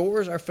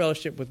restores our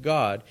fellowship with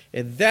God,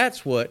 and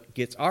that's what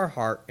gets our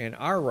heart and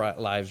our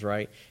lives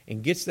right,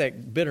 and gets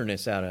that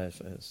bitterness out of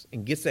us,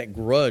 and gets that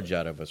grudge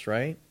out of us,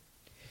 right?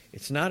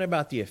 It's not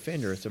about the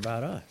offender, it's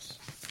about us.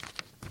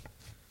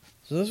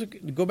 So let's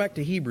go back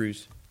to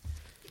Hebrews.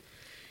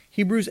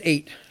 Hebrews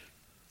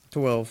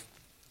 8:12.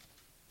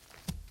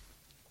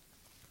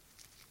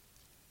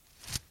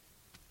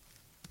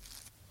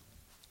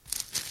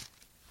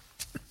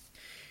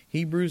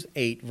 Hebrews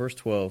 8, verse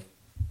 12.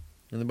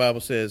 And the Bible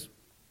says,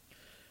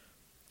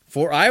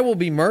 "For I will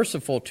be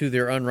merciful to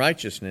their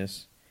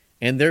unrighteousness,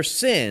 and their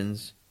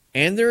sins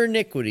and their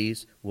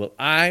iniquities will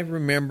I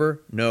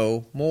remember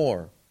no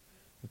more."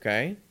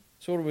 Okay?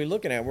 So what are we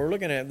looking at? We're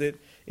looking at that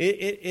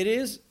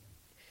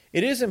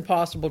it is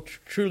impossible to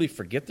truly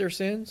forget their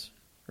sins,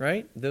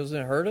 right? Those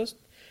that hurt us,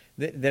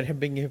 that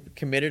have been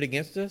committed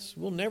against us,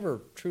 we'll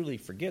never truly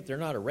forget. They're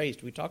not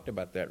erased. We talked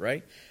about that,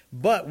 right?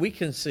 But we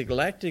can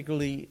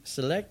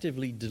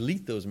selectively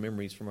delete those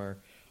memories from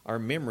our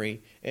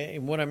memory.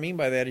 And what I mean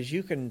by that is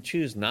you can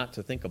choose not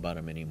to think about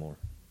them anymore.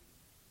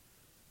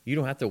 You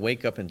don't have to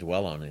wake up and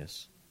dwell on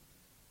this,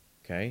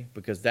 okay?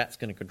 Because that's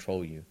going to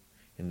control you.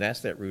 And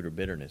that's that root of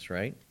bitterness,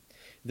 right?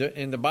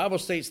 And the Bible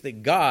states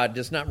that God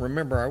does not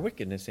remember our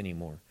wickedness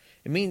anymore.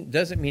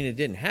 Doesn't mean it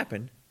didn't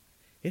happen.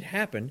 It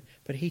happened,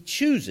 but He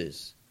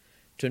chooses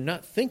to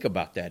not think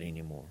about that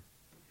anymore.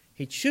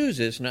 He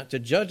chooses not to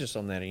judge us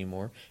on that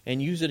anymore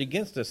and use it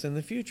against us in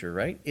the future,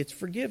 right? It's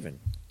forgiven.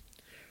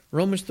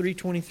 Romans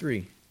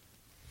 3:23.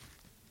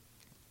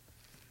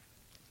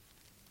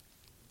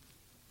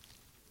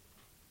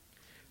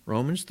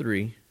 Romans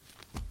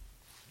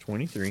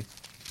 3:23.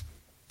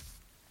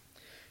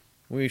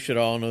 We should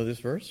all know this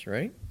verse,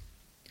 right?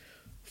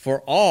 For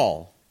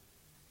all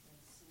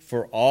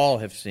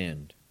have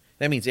sinned.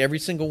 That means every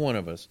single one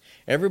of us.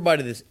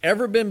 Everybody that's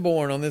ever been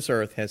born on this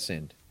earth has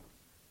sinned.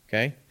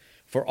 Okay?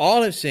 For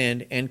all have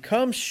sinned and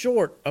come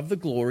short of the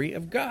glory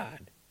of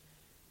God.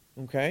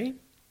 Okay?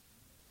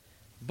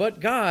 But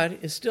God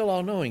is still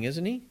all-knowing,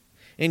 isn't He?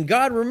 And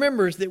God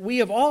remembers that we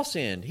have all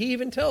sinned. He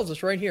even tells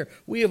us right here,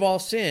 we have all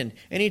sinned.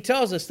 And He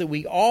tells us that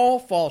we all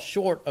fall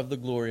short of the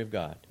glory of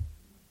God.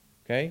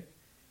 Okay?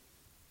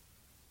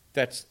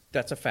 That's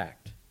a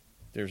fact.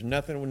 There's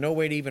no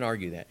way to even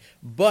argue that.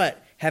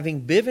 But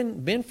having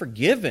been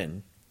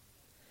forgiven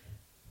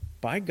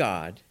by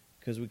God,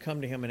 because we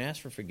come to Him and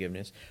ask for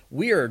forgiveness,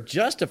 we are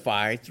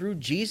justified through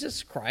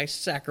Jesus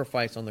Christ's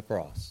sacrifice on the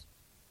cross.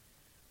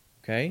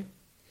 Okay?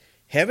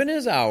 Heaven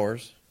is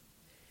ours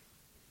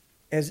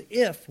as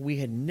if we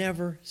had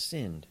never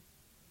sinned.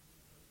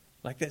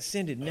 Like that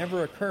sin had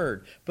never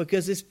occurred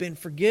because it's been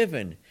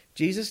forgiven.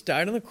 Jesus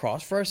died on the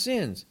cross for our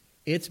sins.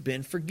 It's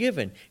been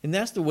forgiven. And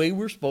that's the way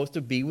we're supposed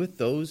to be with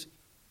those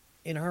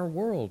in our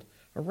world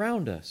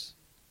around us.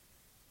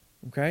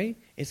 Okay?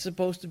 It's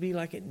supposed to be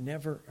like it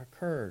never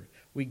occurred.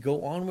 We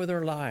go on with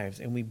our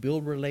lives and we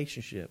build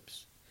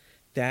relationships.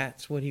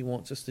 That's what He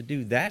wants us to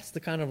do. That's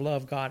the kind of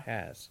love God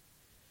has.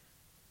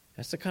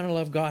 That's the kind of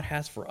love God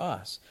has for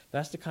us.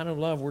 That's the kind of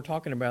love we're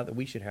talking about that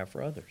we should have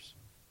for others.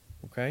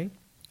 Okay?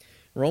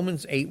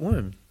 Romans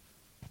 8:1.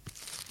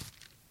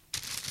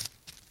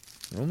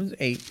 Romans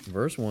 8,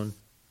 verse 1.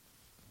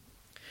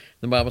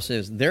 The Bible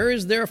says, "There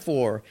is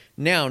therefore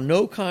now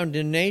no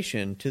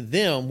condemnation to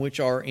them which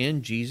are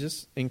in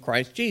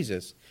Christ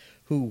Jesus,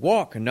 who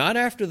walk not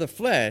after the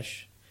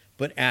flesh,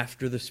 but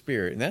after the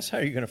Spirit." And that's how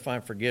you're going to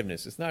find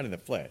forgiveness. It's not in the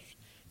flesh.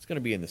 It's going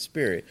to be in the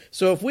Spirit.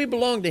 So if we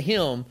belong to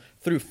Him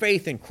through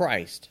faith in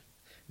Christ,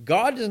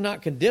 God does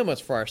not condemn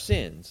us for our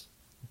sins.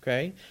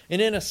 Okay? And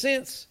in a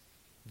sense,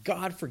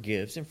 God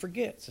forgives and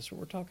forgets. That's what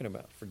we're talking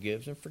about.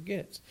 Forgives and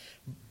forgets.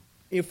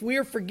 If we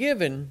are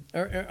forgiven,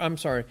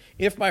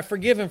 if by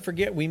forgive and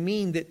forget we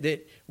mean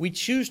that we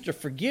choose to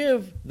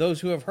forgive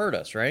those who have hurt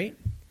us, right?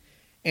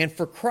 And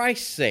for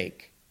Christ's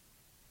sake,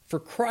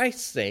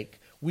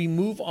 we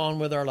move on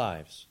with our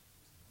lives.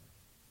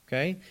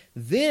 Okay?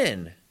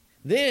 Then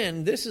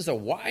this is a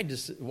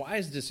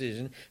wise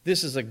decision.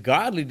 This is a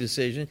godly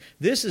decision.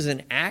 This is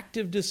an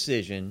active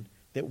decision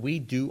that we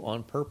do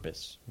on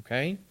purpose.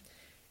 Okay?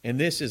 And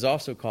this is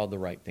also called the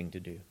right thing to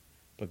do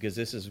because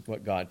this is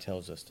what God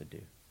tells us to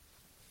do.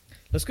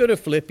 Let's go to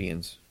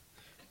Philippians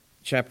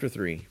chapter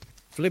 3.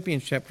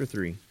 Philippians chapter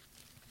 3.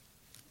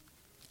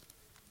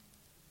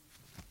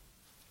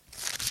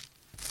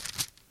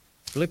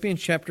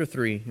 Philippians chapter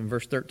 3 and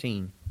verse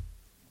 13.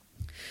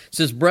 It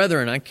says,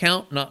 "Brethren, I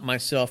count not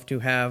myself to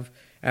have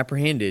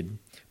apprehended,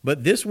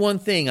 but this one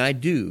thing I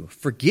do,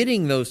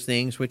 forgetting those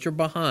things which are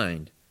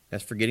behind."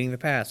 That's forgetting the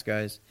past,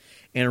 guys.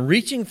 "And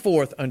reaching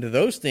forth unto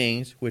those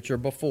things which are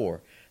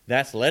before."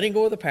 That's letting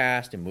go of the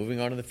past and moving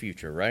on to the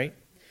future, right?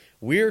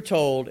 We are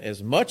told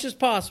as much as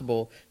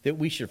possible that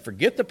we should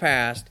forget the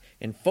past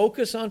and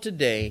focus on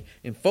today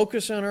and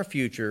focus on our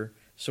future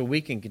so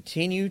we can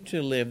continue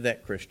to live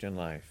that Christian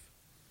life.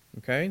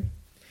 Okay?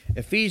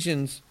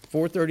 Ephesians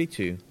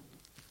 4:32.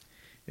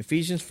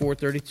 Ephesians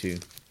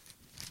 4:32.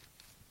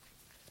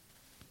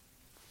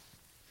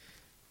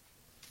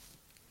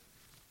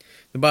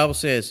 The Bible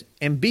says,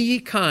 "And be ye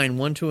kind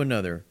one to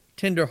another,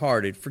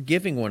 tender-hearted,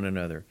 forgiving one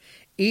another,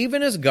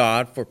 even as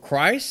God for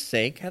Christ's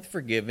sake hath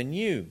forgiven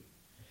you."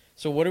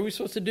 So what are we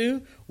supposed to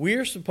do? We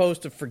are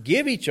supposed to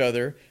forgive each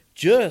other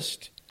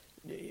just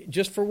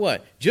Just for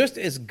what? Just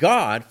as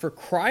God, for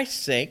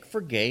Christ's sake,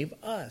 forgave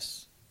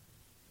us.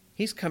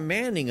 He's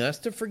commanding us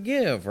to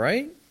forgive,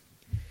 right?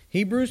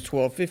 Hebrews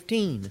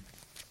 12:15.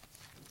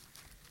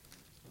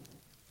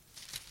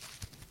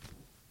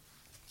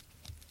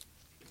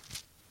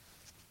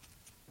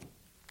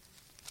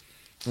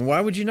 And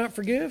why would you not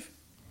forgive?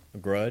 A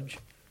grudge,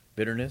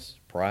 bitterness,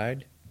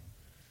 pride.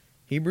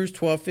 Hebrews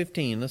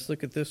 12:15. Let's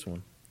look at this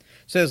one.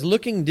 It says,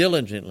 looking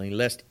diligently,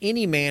 lest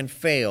any man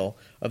fail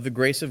of the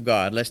grace of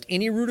God, lest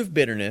any root of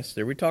bitterness,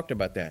 there we talked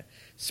about that,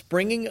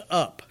 springing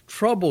up,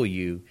 trouble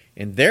you,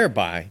 and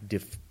thereby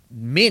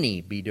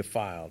many be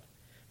defiled.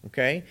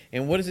 Okay?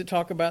 And what does it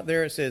talk about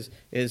there? It says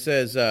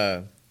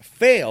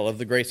fail of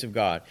the grace of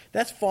God.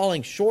 That's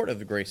falling short of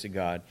the grace of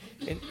God.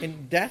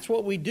 And that's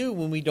what we do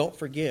when we don't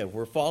forgive.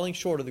 We're falling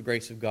short of the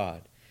grace of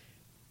God.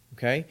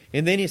 Okay?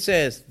 And then he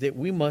says that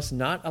we must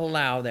not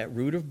allow that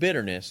root of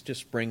bitterness to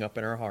spring up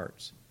in our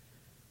hearts.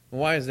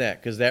 Why is that?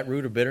 Because that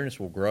root of bitterness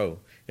will grow.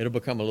 It'll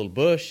become a little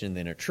bush and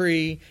then a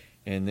tree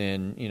and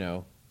then, I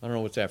don't know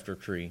what's after a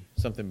tree.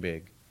 Something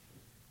big.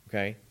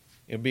 Okay?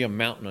 It'll be a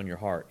mountain on your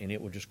heart and it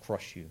will just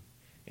crush you.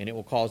 And it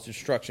will cause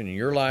destruction in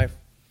your life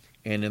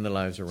and in the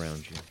lives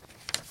around you.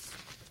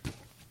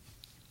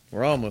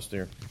 We're almost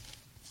there.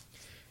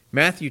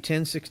 Matthew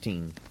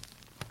 10:16.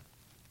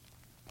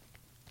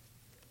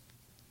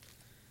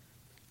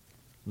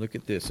 Look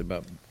at this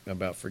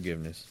about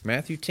forgiveness.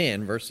 Matthew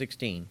 10, verse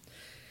 16.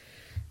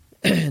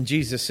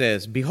 Jesus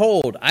says,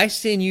 behold, I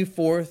send you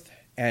forth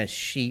as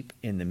sheep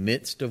in the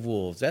midst of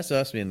wolves. That's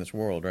us in this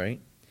world, right?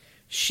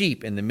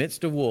 Sheep in the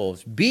midst of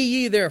wolves. Be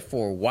ye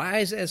therefore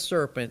wise as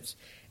serpents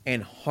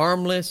and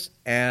harmless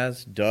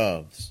as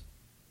doves.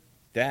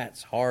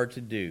 That's hard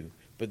to do.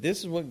 But this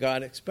is what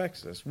God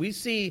expects us. We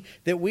see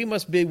that we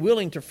must be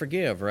willing to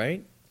forgive,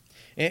 right?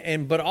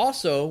 But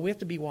also, we have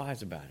to be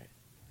wise about it.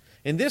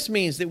 And this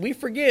means that we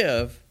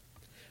forgive,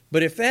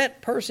 but if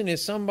that person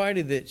is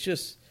somebody that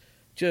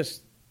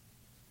just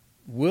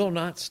will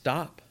not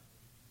stop,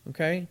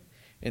 okay,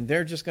 and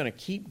they're just going to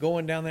keep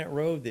going down that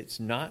road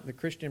that's not the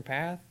Christian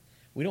path,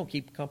 we don't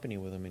keep company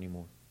with them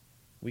anymore.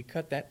 We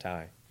cut that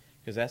tie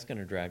because that's going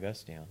to drag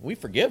us down. We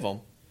forgive them,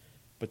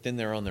 but then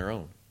they're on their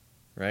own,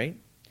 right?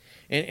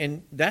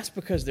 And that's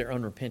because they're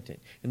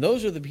unrepentant. And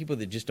those are the people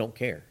that just don't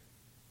care.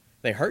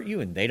 They hurt you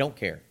and they don't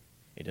care.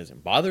 It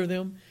doesn't bother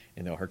them,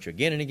 and they'll hurt you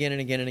again and again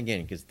and again and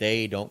again because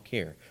they don't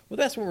care. Well,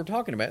 that's what we're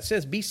talking about. It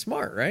says be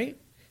smart, right?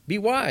 Be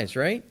wise,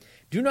 right?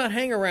 Do not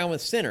hang around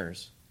with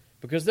sinners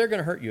because they're going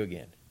to hurt you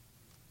again.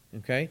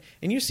 Okay?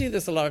 And you see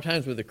this a lot of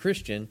times with a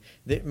Christian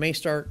that may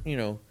start,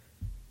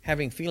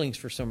 having feelings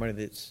for somebody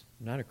that's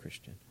not a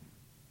Christian.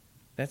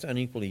 That's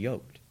unequally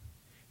yoked.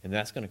 And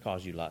that's going to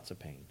cause you lots of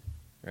pain,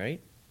 right?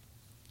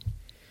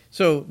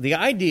 So the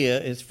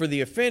idea is for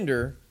the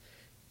offender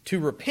to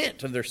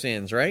repent of their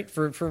sins, right?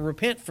 For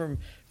repent from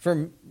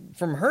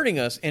hurting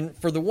us, and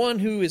for the one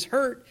who is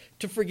hurt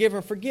to forgive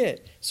and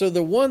forget. So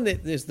the one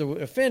that is the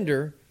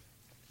offender,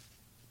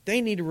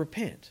 they need to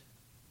repent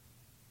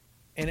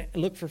and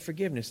look for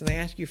forgiveness, and they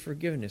ask you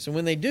forgiveness. And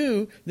when they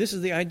do, this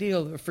is the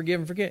ideal of forgive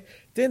and forget.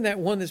 Then that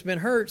one that's been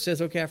hurt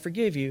says, okay, I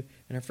forgive you,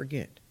 and I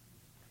forget.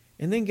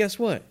 And then guess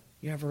what?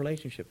 You have a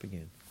relationship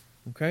again.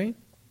 Okay?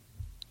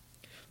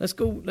 Let's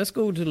go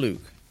to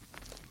Luke.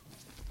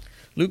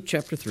 Luke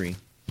chapter 3.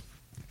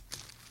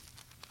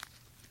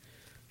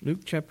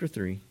 Luke chapter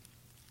 3.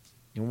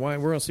 And we're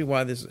going to see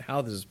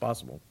how this is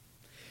possible.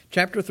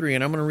 Chapter 3,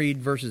 and I'm going to read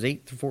verses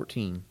 8 to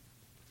 14.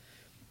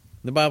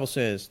 The Bible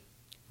says,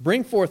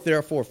 bring forth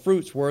therefore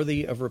fruits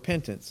worthy of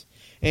repentance,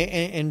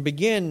 and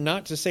begin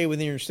not to say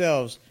within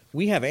yourselves,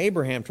 we have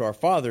Abraham to our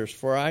fathers,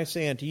 for I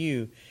say unto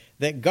you,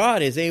 that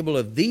God is able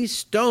of these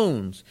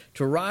stones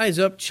to rise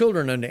up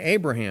children unto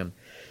Abraham.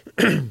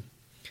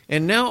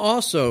 And now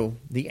also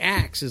the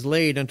axe is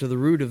laid unto the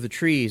root of the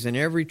trees, and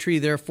every tree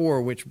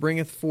therefore which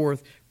bringeth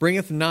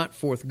not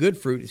forth good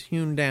fruit is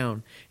hewn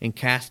down and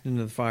cast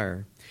into the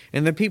fire.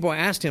 And the people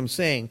asked him,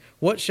 saying,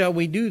 what shall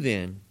we do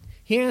then?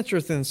 He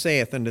answereth and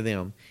saith unto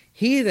them,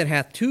 he that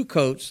hath 2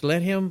 coats,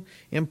 let him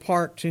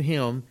impart to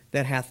him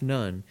that hath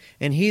none,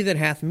 and he that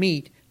hath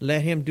meat,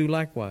 let him do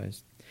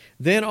likewise.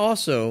 Then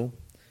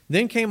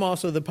came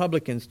also the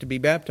publicans to be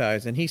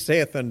baptized, and he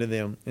saith unto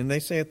them, and they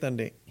saith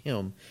unto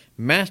him,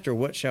 Master,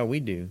 what shall we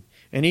do?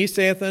 And he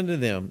saith unto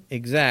them,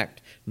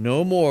 exact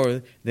no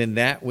more than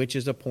that which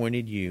is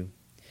appointed you.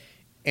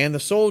 And the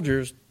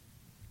soldiers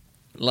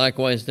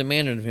likewise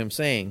demanded of him,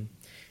 saying,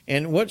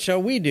 and what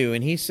shall we do?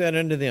 And he said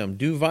unto them,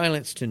 do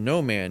violence to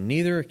no man,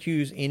 neither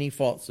accuse any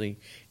falsely,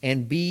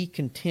 and be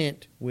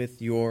content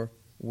with your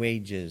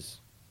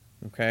wages.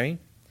 Okay?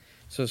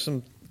 So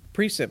some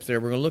precepts there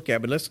we're going to look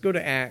at, but let's go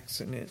to Acts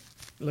and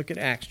look at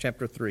Acts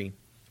chapter 3,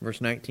 verse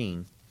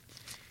 19,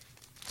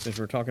 since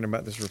we're talking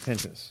about this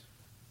repentance.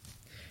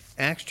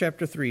 Acts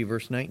chapter 3,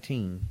 verse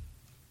 19.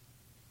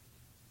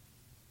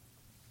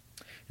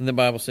 And the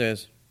Bible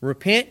says,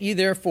 repent ye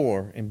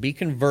therefore, and be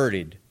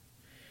converted,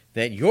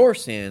 that your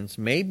sins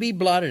may be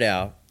blotted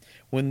out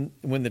when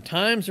the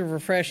times of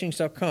refreshing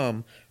shall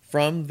come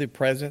from the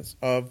presence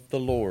of the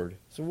Lord.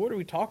 So what are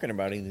we talking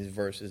about in these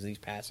verses, these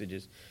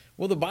passages?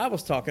 Well, the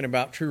Bible's talking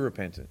about true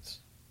repentance.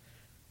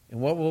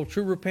 And what will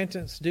true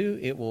repentance do?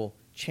 It will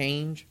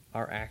change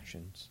our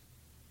actions.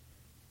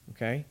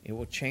 Okay? It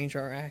will change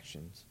our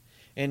actions.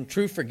 And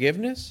true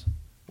forgiveness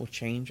will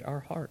change our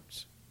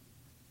hearts.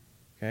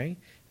 Okay?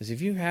 Because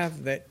if you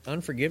have that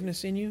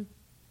unforgiveness in you,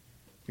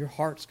 your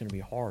heart's going to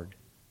be hard.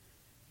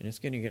 And it's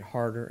going to get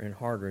harder and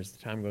harder as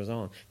the time goes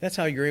on. That's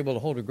how you're able to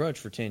hold a grudge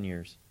for 10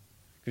 years.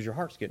 Because your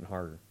heart's getting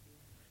harder.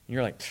 And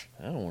you're like,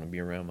 I don't want to be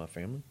around my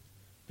family.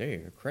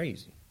 They're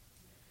crazy.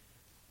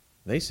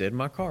 They said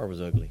my car was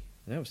ugly.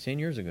 And that was 10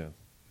 years ago.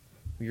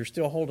 You're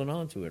still holding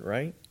on to it,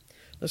 right?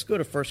 Let's go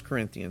to 1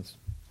 Corinthians.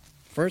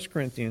 1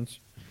 Corinthians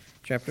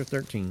chapter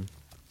 13.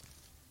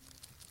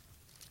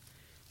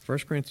 1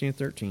 Corinthians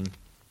 13.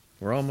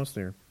 We're almost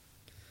there.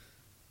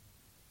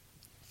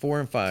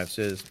 4 and 5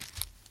 says,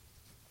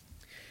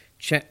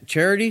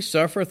 Charity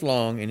suffereth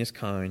long and is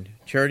kind.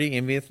 Charity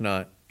envieth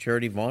not.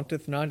 Charity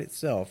vaunteth not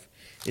itself,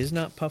 is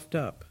not puffed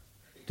up,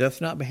 doth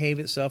not behave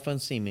itself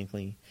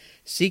unseemingly,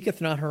 seeketh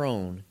not her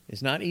own,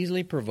 is not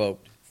easily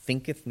provoked,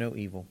 thinketh no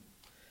evil.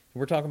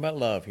 We're talking about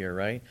love here,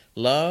 right?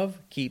 Love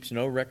keeps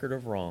no record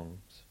of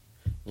wrongs.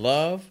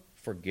 Love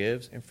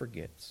forgives and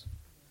forgets.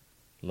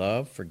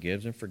 Love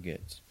forgives and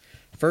forgets.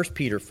 1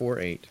 Peter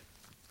 4:8.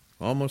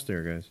 Almost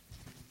there, guys.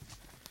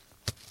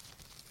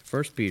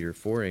 1 Peter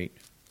 4:8.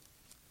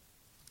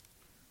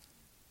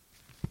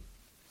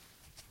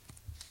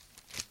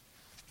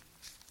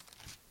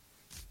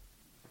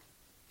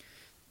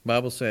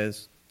 Bible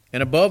says,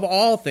 and above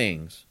all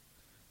things,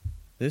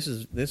 this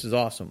is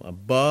awesome.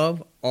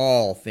 Above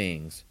all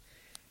things,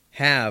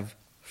 have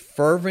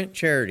fervent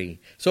charity.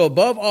 So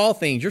above all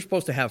things, you're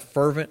supposed to have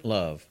fervent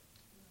love,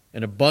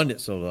 an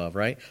abundance of love,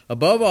 right?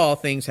 Above all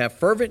things, have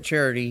fervent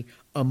charity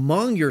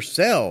among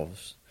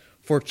yourselves,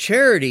 for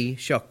charity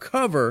shall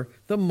cover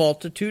the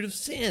multitude of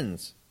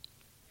sins.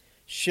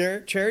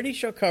 Charity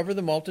shall cover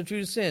the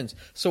multitude of sins.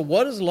 So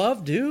what does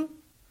love do?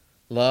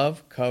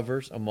 Love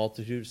covers a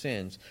multitude of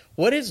sins.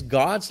 What does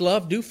God's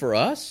love do for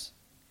us?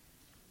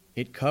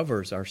 It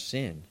covers our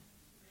sin.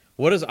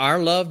 What does our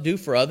love do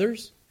for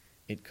others?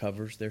 It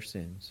covers their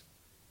sins.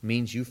 It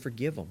means you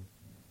forgive them,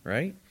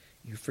 right?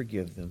 You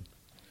forgive them.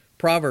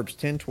 Proverbs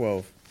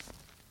 10:12.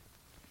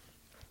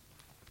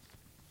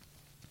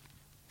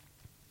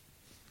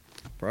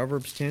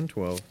 Proverbs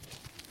 10:12.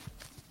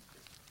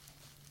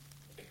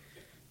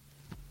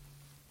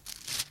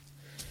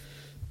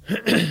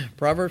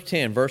 Proverbs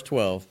 10, verse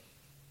 12.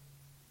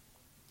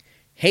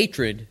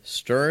 Hatred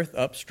stirreth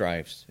up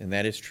strifes, and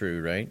that is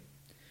true, right?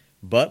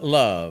 But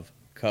love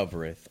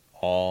covereth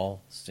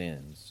all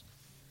sins.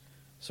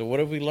 So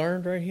what have we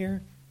learned right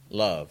here?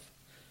 Love.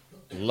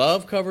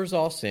 Love covers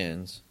all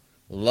sins.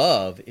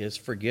 Love is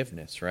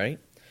forgiveness, right?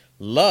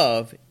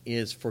 Love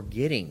is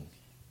forgetting.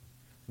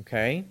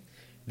 Okay?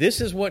 This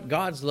is what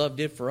God's love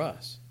did for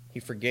us. He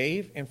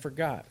forgave and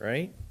forgot,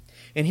 right?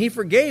 And He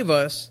forgave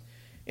us,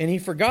 and He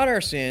forgot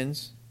our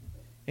sins,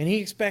 and He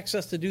expects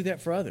us to do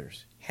that for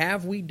others.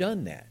 Have we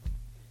done that?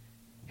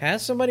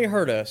 Has somebody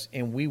hurt us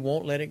and we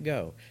won't let it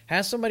go?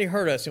 Has somebody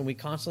hurt us and we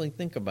constantly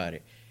think about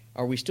it?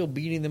 Are we still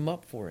beating them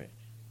up for it?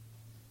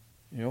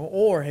 You know,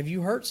 or have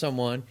you hurt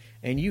someone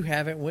and you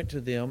haven't went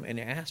to them and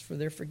asked for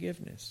their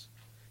forgiveness?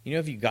 You know,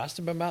 have you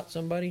gossiped about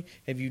somebody?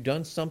 Have you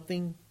done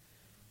something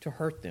to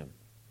hurt them?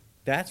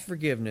 That's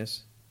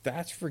forgiveness.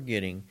 That's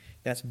forgetting.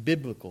 That's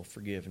biblical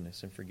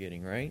forgiveness and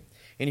forgetting, right?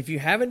 And if you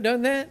haven't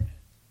done that,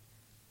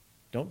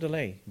 don't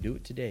delay. Do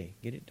it today.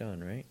 Get it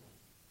done, right?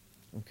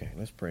 Okay,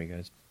 let's pray,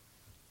 guys.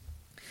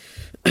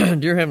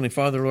 Dear Heavenly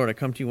Father, Lord, I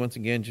come to you once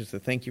again just to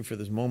thank you for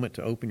this moment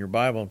to open your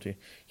Bible, to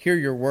hear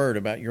your word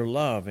about your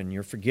love and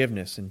your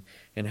forgiveness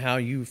and how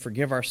you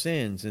forgive our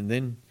sins. And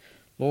then,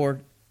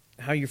 Lord,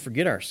 how you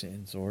forget our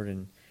sins,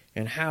 Lord,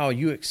 and how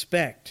you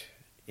expect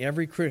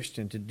every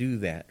Christian to do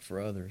that for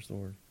others,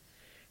 Lord.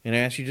 And I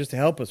ask you just to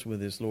help us with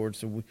this, Lord,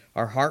 so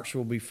our hearts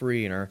will be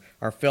free and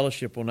our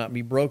fellowship will not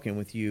be broken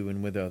with you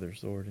and with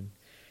others, Lord. And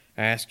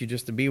I ask you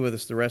just to be with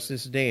us the rest of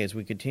this day as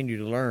we continue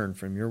to learn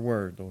from your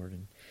word, Lord.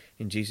 And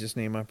in Jesus'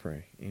 name I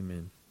pray.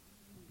 Amen.